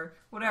or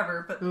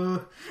whatever, but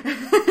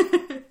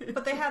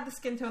but they had the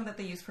skin tone that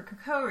they used for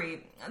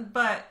Kokori.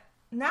 But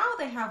now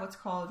they have what's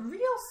called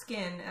real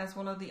skin as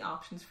one of the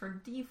options for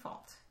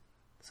default.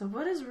 So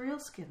what is real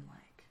skin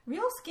like?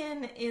 Real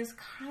skin is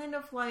kind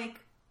of like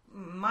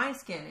my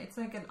skin. It's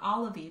like an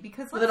olivey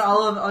because With an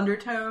olive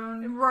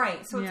undertone?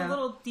 Right. So it's Yeah. a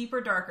little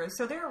deeper, darker.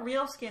 So their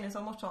real skin is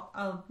almost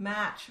a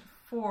match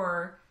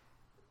for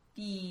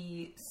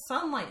the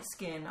sunlight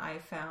skin I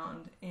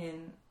found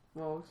in...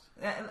 Wolves.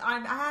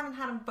 I haven't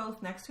had them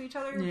both next to each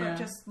other, Yeah. but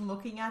just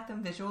looking at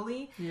them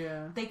visually,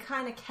 Yeah. they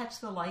kind of catch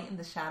the light and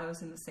the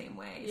shadows in the same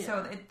way. Yeah.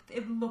 So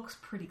it looks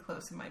pretty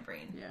close in my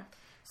brain. Yeah.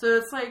 So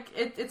it's like,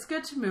 it's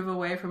good to move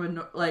away from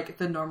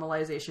the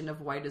normalization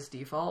of white as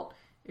default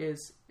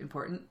is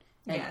important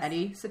in Yes.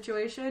 any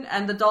situation.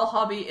 And the doll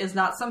hobby is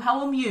not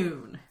somehow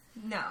immune.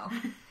 No.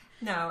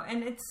 No.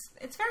 And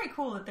it's very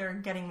cool that they're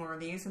getting more of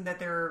these and that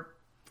they're...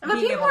 And that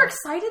being people able are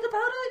excited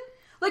about it.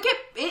 Like,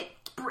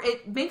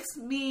 it makes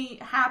me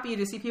happy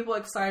to see people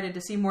excited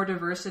to see more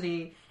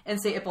diversity in,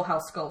 say, Ipple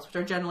House sculpts, which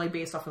are generally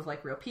based off of,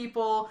 like, real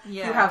people.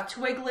 Yeah. You have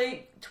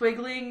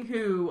Twigling,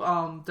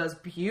 who does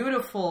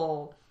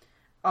beautiful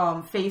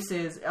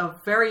faces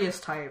of various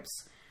types.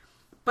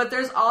 But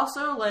there's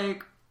also,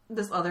 like,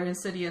 this other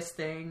insidious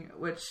thing,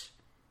 which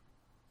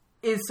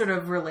is sort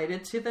of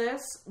related to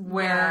this,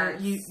 where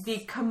Yes.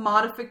 the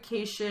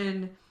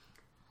commodification...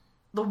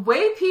 The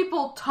way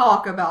people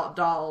talk about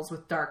dolls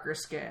with darker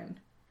skin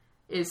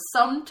is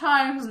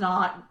sometimes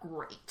not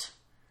great.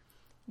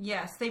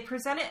 Yes, they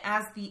present it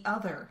as the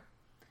other.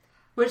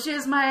 Which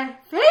is my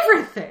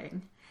favorite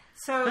thing.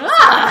 So,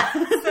 Ah!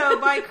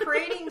 so by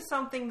creating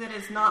something that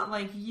is not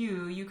like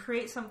you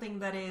create something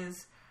that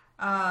is,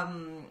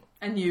 And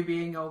you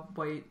being a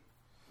white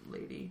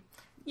lady.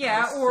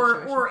 yeah, Nice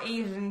or situation.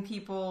 Asian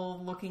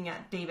people looking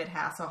at David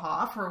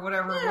Hasselhoff or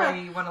whatever Yeah.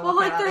 way you want to Well,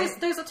 look like at it.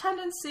 there's a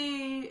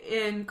tendency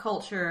in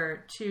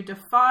culture to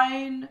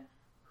define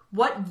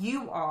what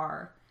you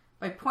are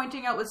by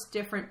pointing out what's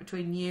different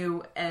between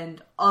you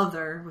and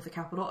other, with a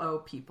capital O,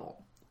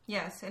 people.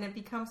 Yes, and it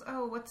becomes,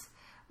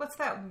 what's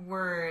that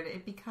word?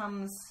 It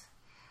becomes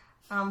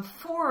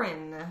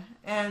foreign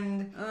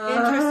and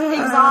interesting,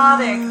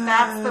 exotic.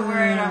 That's the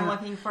word I'm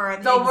looking for.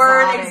 The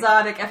word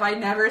exotic. If I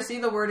never see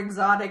the word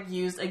exotic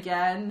used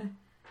again,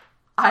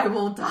 I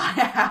will die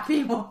a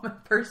happy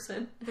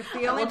person.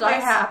 The I will die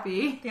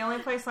happy. The only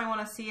place I want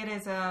to see it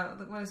is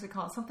what is it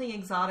called? Something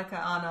Exotica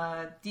on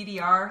a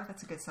DDR.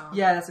 That's a good song.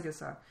 Yeah, that's a good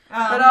song.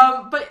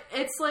 But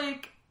it's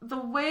like the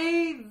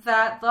way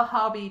that the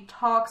hobby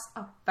talks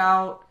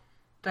about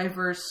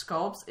diverse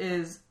sculpts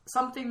is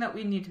something that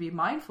we need to be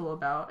mindful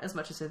about as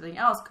much as anything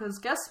else. Because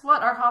guess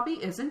what? Our hobby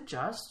isn't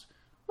just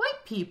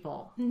white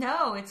people.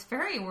 No, it's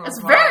very worldwide. It's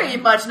very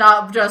much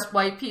not just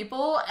white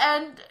people,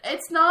 and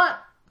it's not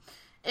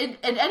in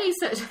any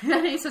sense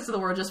of the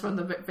word, just from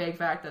the vague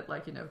fact that,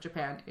 like, you know,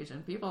 Japan,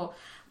 Asian people.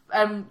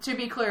 And to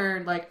be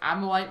clear, like,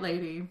 I'm a white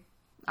lady.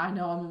 I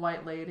know I'm a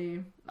white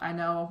lady. I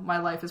know my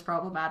life is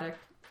problematic.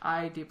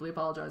 I deeply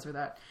apologize for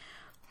that.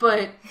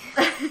 But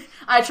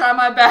I try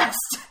my best.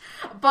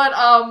 But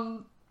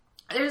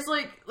there's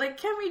like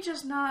can we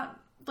just not,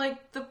 like,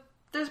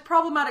 there's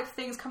problematic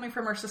things coming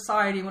from our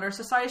society when our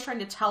society is trying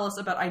to tell us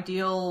about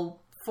ideal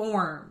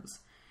forms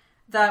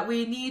that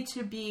we need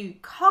to be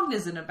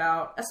cognizant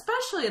about,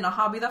 especially in a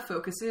hobby that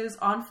focuses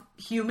on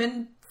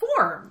human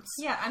forms.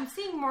 Yeah, I'm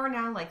seeing more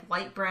now, like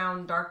light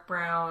brown, dark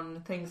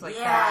brown, things like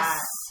Yes. that,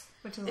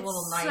 which is a It's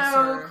little so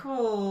nicer.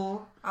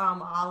 cool.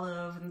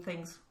 Olive and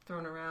things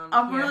thrown around.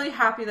 I'm Yeah. really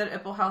happy that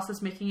Ipple House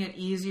is making it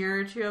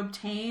easier to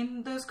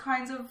obtain those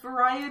kinds of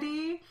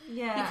variety.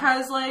 Yeah.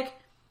 Because, like,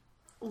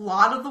 a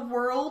lot of the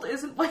world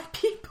isn't white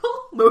people.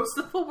 Most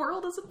of the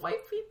world isn't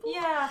white people.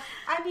 Yeah,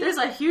 I mean, There's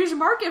a huge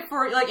market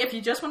for it. Like, if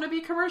you just want to be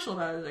commercial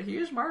about it, there's a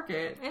huge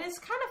market. and it's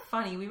kind of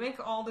funny. We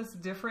make all this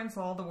difference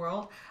all the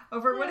world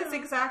over what is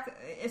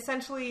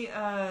essentially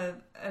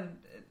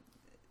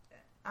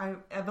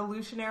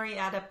evolutionary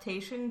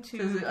adaptation to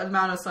The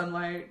amount of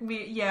sunlight.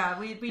 we Yeah.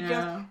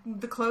 just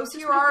the closer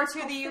you make are this to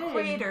whole the thing.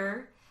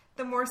 equator,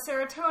 the more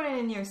serotonin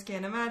in your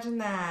skin. Imagine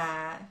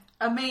that.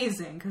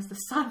 Amazing, because the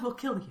sun will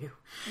kill you.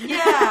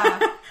 Yeah.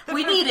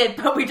 We need it,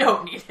 but we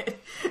don't need it.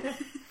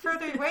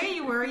 Further away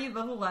you were,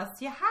 the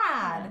less you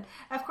had.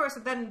 Of course,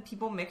 then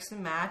people mix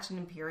and match and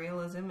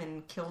imperialism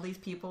and kill these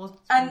people.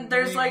 And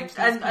there's like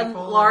rearrange these a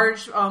people.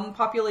 large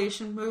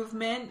population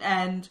movement,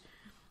 and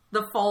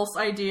the false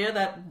idea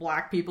that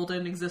black people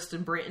didn't exist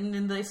in Britain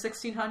in the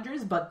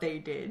 1600s, but they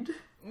did.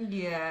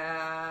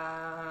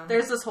 Yeah.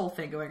 There's this whole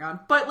thing going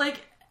on, but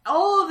like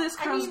all of this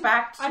comes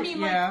back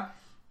to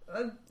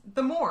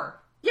the more.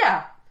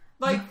 yeah.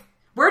 Like,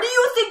 Where do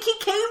you think he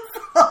came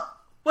from?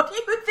 What do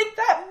you think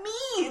that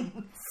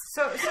means?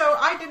 so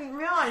I didn't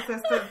realize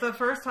this the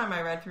first time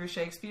I read through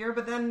Shakespeare,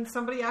 but then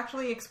somebody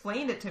actually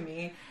explained it to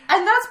me.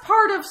 And that's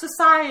part of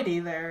society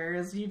there,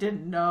 is you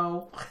didn't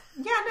know.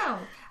 Yeah, no.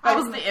 That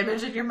was the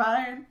image in your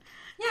mind.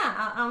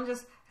 Yeah, I'm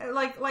just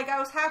like I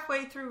was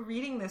halfway through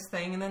reading this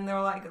thing, and then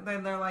they're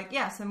like,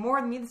 yes, and more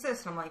means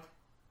this, and I'm like,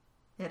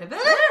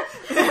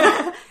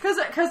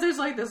 Because there's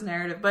like this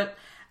narrative, but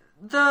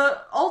the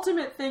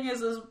ultimate thing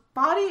is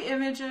body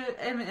image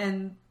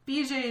and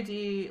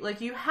BJD,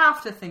 like, you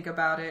have to think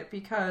about it,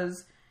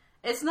 because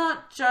it's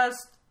not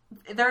just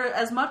they're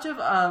as much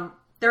of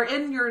they're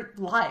in your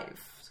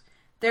life.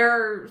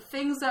 They're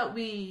things that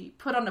we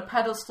put on a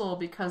pedestal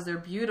because they're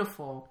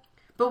beautiful.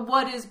 But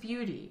what is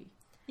beauty?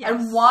 Yes.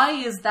 And why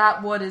is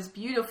that what is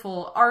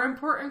beautiful are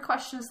important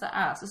questions to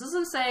ask. This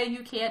isn't saying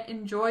you can't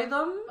enjoy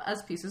them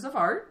as pieces of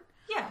art.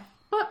 Yeah.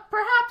 But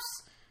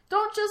perhaps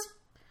don't just...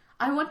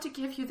 I want to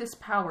give you this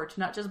power to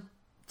not just...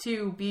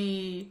 to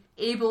be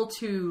able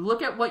to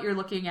look at what you're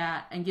looking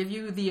at and give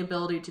you the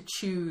ability to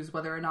choose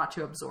whether or not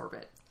to absorb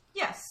it.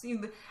 Yes. We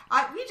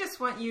just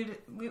want you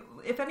to...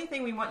 if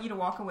anything, we want you to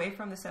walk away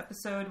from this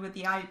episode with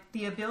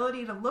the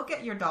ability to look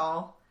at your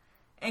doll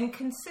and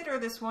consider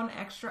this one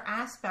extra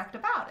aspect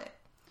about it.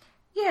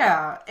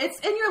 Yeah, it's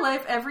in your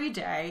life every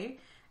day,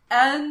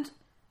 and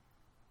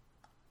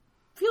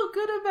feel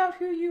good about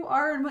who you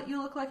are and what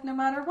you look like no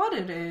matter what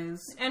it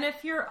is. And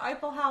if your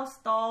Eiffel House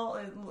doll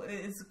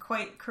is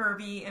quite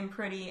curvy and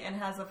pretty and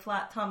has a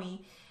flat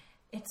tummy,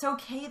 it's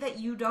okay that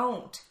you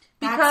don't.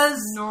 Because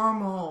that's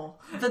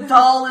normal. The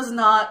doll is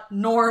not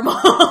normal.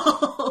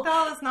 The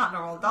doll is not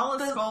normal. The doll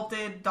is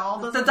sculpted.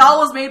 The doll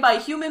was made by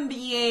a human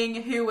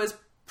being who was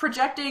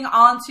projecting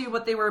onto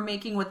what they were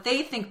making what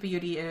they think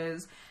beauty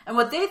is. And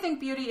what they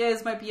think beauty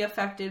is might be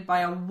affected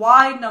by a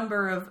wide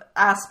number of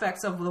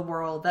aspects of the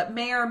world that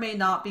may or may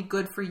not be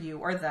good for you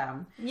or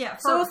them. Yeah.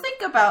 So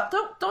think about,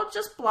 don't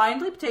just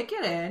blindly take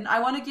it in.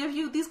 I want to give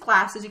you these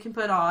glasses you can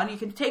put on. You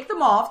can take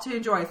them off to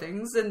enjoy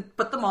things and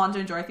put them on to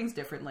enjoy things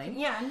differently.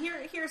 Yeah, and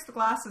here's the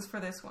glasses for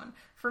this one.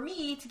 For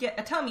me to get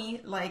a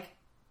tummy like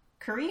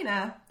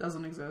Karina...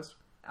 doesn't exist.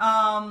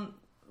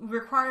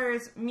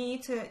 Requires me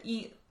to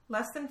eat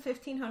less than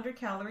 1,500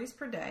 calories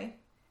per day.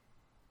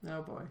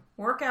 Oh boy.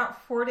 Work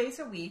out 4 days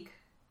a week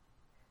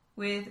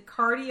with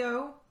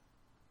cardio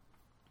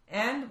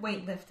and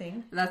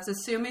weightlifting. That's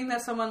assuming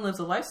that someone lives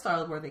a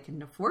lifestyle where they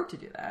can afford to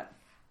do that.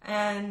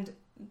 And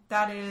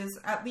that is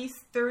at least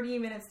 30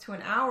 minutes to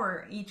an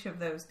hour each of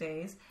those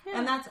days. Yeah.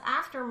 And that's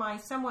after my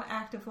somewhat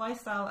active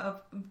lifestyle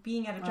of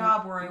being at a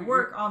job where I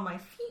work on my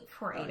feet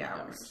for 8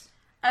 hours.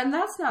 And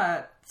that's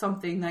not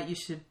something that you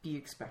should be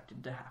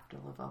expected to have to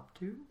live up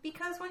to.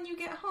 Because when you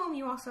get home,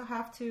 you also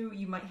have to,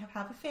 you might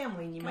have a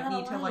family, and you might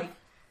need to,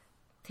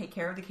 take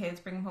care of the kids,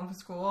 bring them home from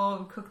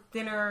school, cook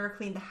dinner,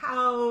 clean the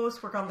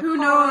house, work on the car. Who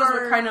knows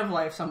what kind of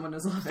life someone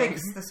is living.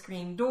 Fix the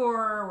screen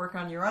door, work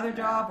on your other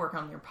job, work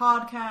on your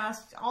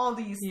podcast, all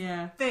these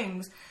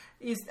things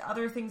is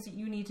other things that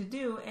you need to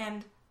do.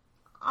 And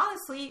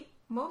honestly,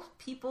 most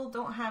people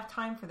don't have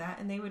time for that,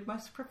 and they would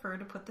much prefer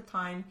to put the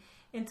time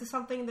into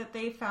something that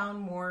they found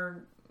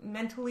more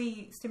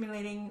mentally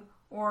stimulating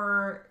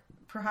or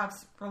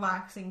perhaps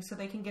relaxing so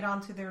they can get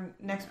on to their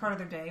next part of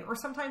their day, or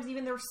sometimes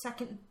even their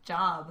second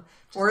job.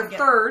 Or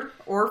third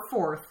or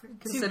fourth,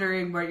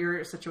 considering what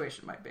your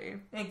situation might be.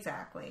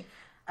 Exactly.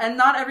 And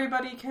not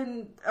everybody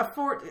can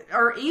afford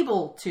or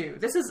able to.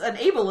 This is an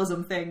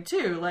ableism thing,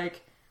 too.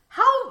 Like,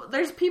 how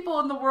there's people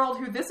in the world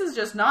who this is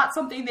just not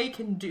something they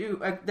can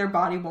do. Their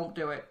body won't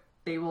do it.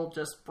 They will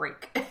just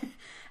break.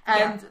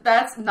 And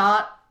that's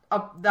not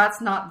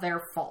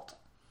their fault.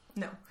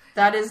 No.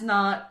 That is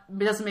not,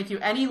 it doesn't make you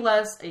any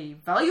less a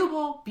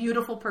valuable,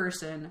 beautiful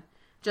person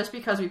just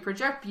because we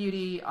project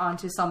beauty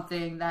onto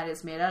something that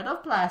is made out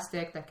of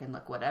plastic that can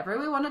look whatever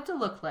we want it to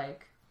look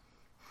like.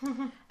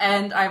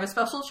 And I have a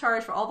special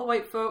charge for all the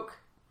white folk,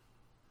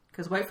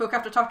 because white folk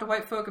have to talk to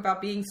white folk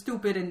about being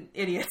stupid and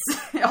idiots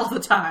all the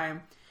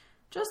time.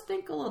 Just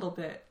think a little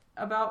bit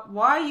about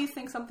why you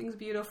think something's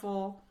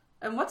beautiful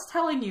and what's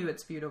telling you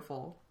it's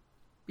beautiful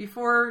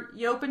before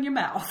you open your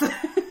mouth.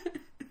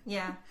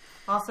 Yeah.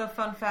 Also,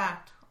 fun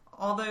fact,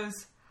 all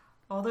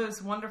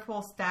those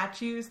wonderful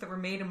statues that were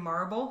made in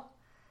marble,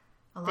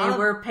 they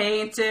were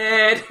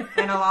painted.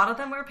 And a lot of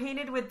them were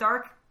painted with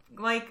dark,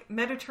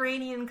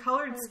 Mediterranean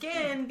colored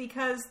skin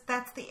because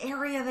that's the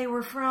area they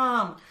were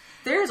from.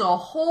 There's a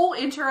whole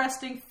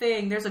interesting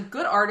thing. There's a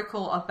good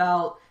article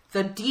about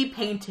the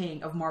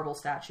depainting of marble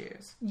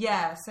statues.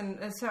 Yes,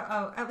 and so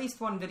at least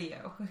one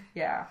video.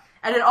 Yeah.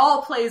 And it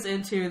all plays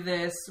into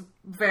this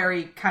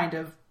very kind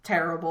of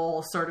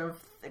terrible, sort of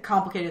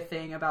complicated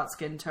thing about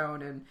skin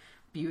tone and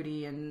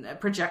beauty and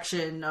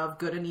projection of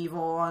good and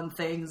evil on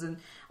things and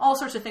all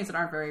sorts of things that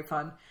aren't very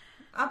fun.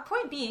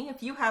 Point being,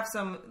 if you have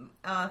some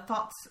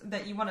thoughts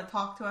that you want to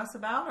talk to us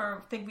about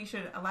or think we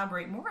should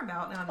elaborate more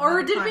about...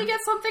 Or did we get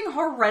something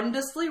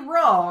horrendously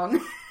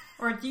wrong?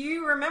 Or do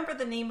you remember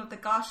the name of the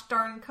gosh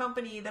darn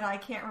company that I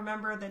can't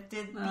remember that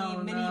did the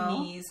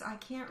mini-me's? I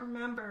can't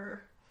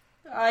remember.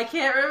 I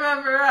can't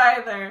remember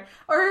either.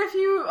 Or if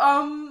you,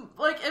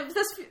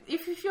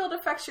 if you feel it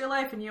affects your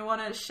life and you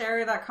want to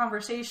share that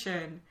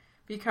conversation,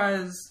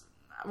 because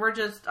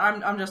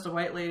I'm just a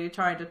white lady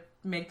trying to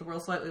make the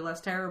world slightly less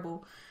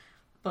terrible,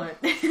 but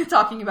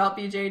talking about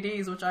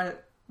BJDs, which I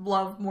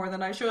love more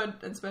than I should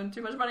and spend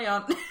too much money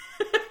on.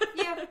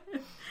 Yeah.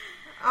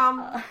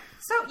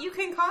 So you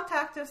can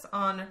contact us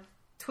on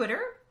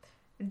Twitter,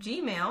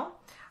 Gmail.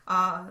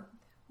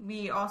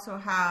 We also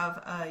have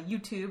a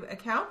YouTube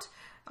account.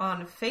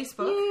 On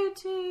Facebook.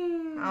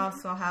 YouTube. I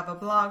also have a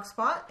blog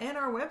spot and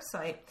our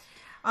website.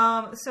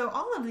 So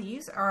all of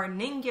these are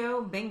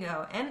Ningyo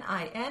Bingo,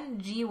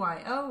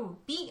 NINGYOBINGO,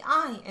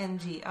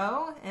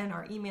 and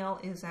our email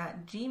is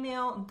at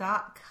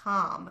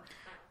gmail.com.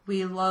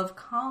 We love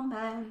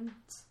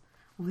comments.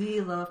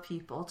 We love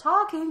people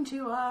talking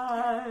to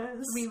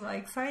us. We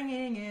like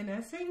singing in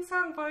a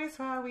sing-song voice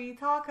while we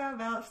talk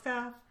about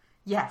stuff.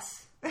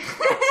 Yes.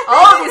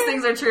 All of these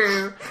things are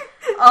true.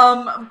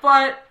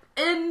 But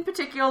in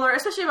particular,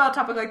 especially about a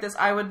topic like this,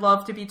 I would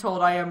love to be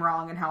told I am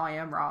wrong and how I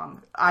am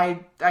wrong. I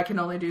can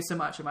only do so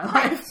much in my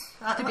life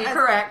to be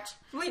correct.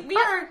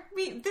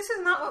 This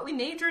is not what we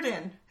majored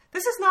in.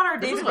 This is not our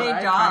day-to-day job. This is what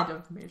I kind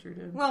of majored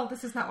in. Well,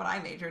 this is not what I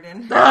majored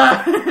in.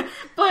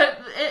 But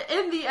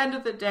in the end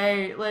of the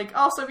day, like,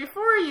 also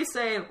before you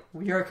say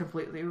we are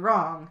completely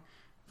wrong,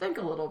 think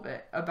a little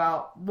bit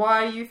about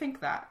why you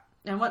think that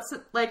and what's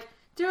it, like.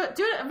 Do a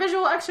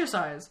visual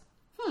exercise.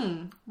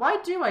 Why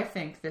do I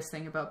think this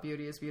thing about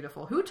beauty is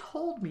beautiful? Who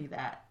told me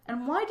that?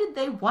 And why did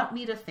they want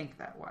me to think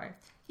that way?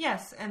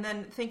 Yes, and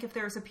then think if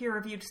there's a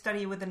peer-reviewed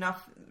study with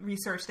enough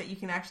research that you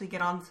can actually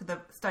get onto the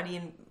study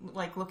and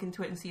like look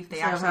into it and see if they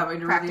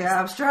actually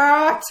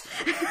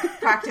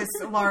practice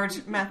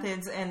large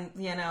methods, and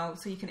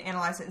so you can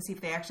analyze it and see if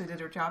they actually did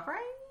their job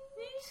right.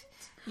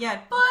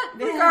 Yeah, but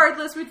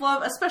regardless, we'd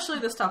love, especially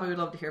this topic, we'd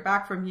love to hear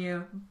back from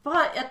you.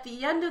 But at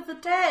the end of the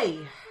day,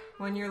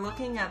 when you're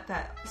looking at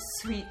that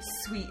sweet,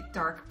 sweet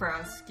dark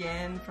brown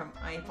skin from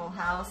Eiffel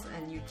House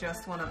and you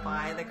just want to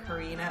buy the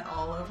Karina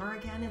all over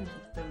again in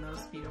the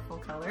most beautiful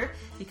color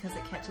because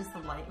it catches the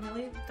light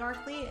really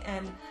darkly,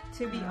 and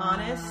to be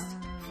honest,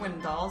 when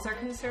dolls are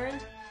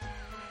concerned,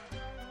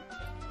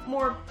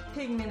 more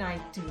pigment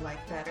I do like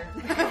better.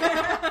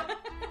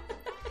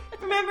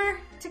 Remember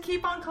to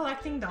keep on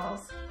collecting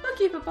dolls. But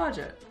keep a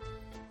budget.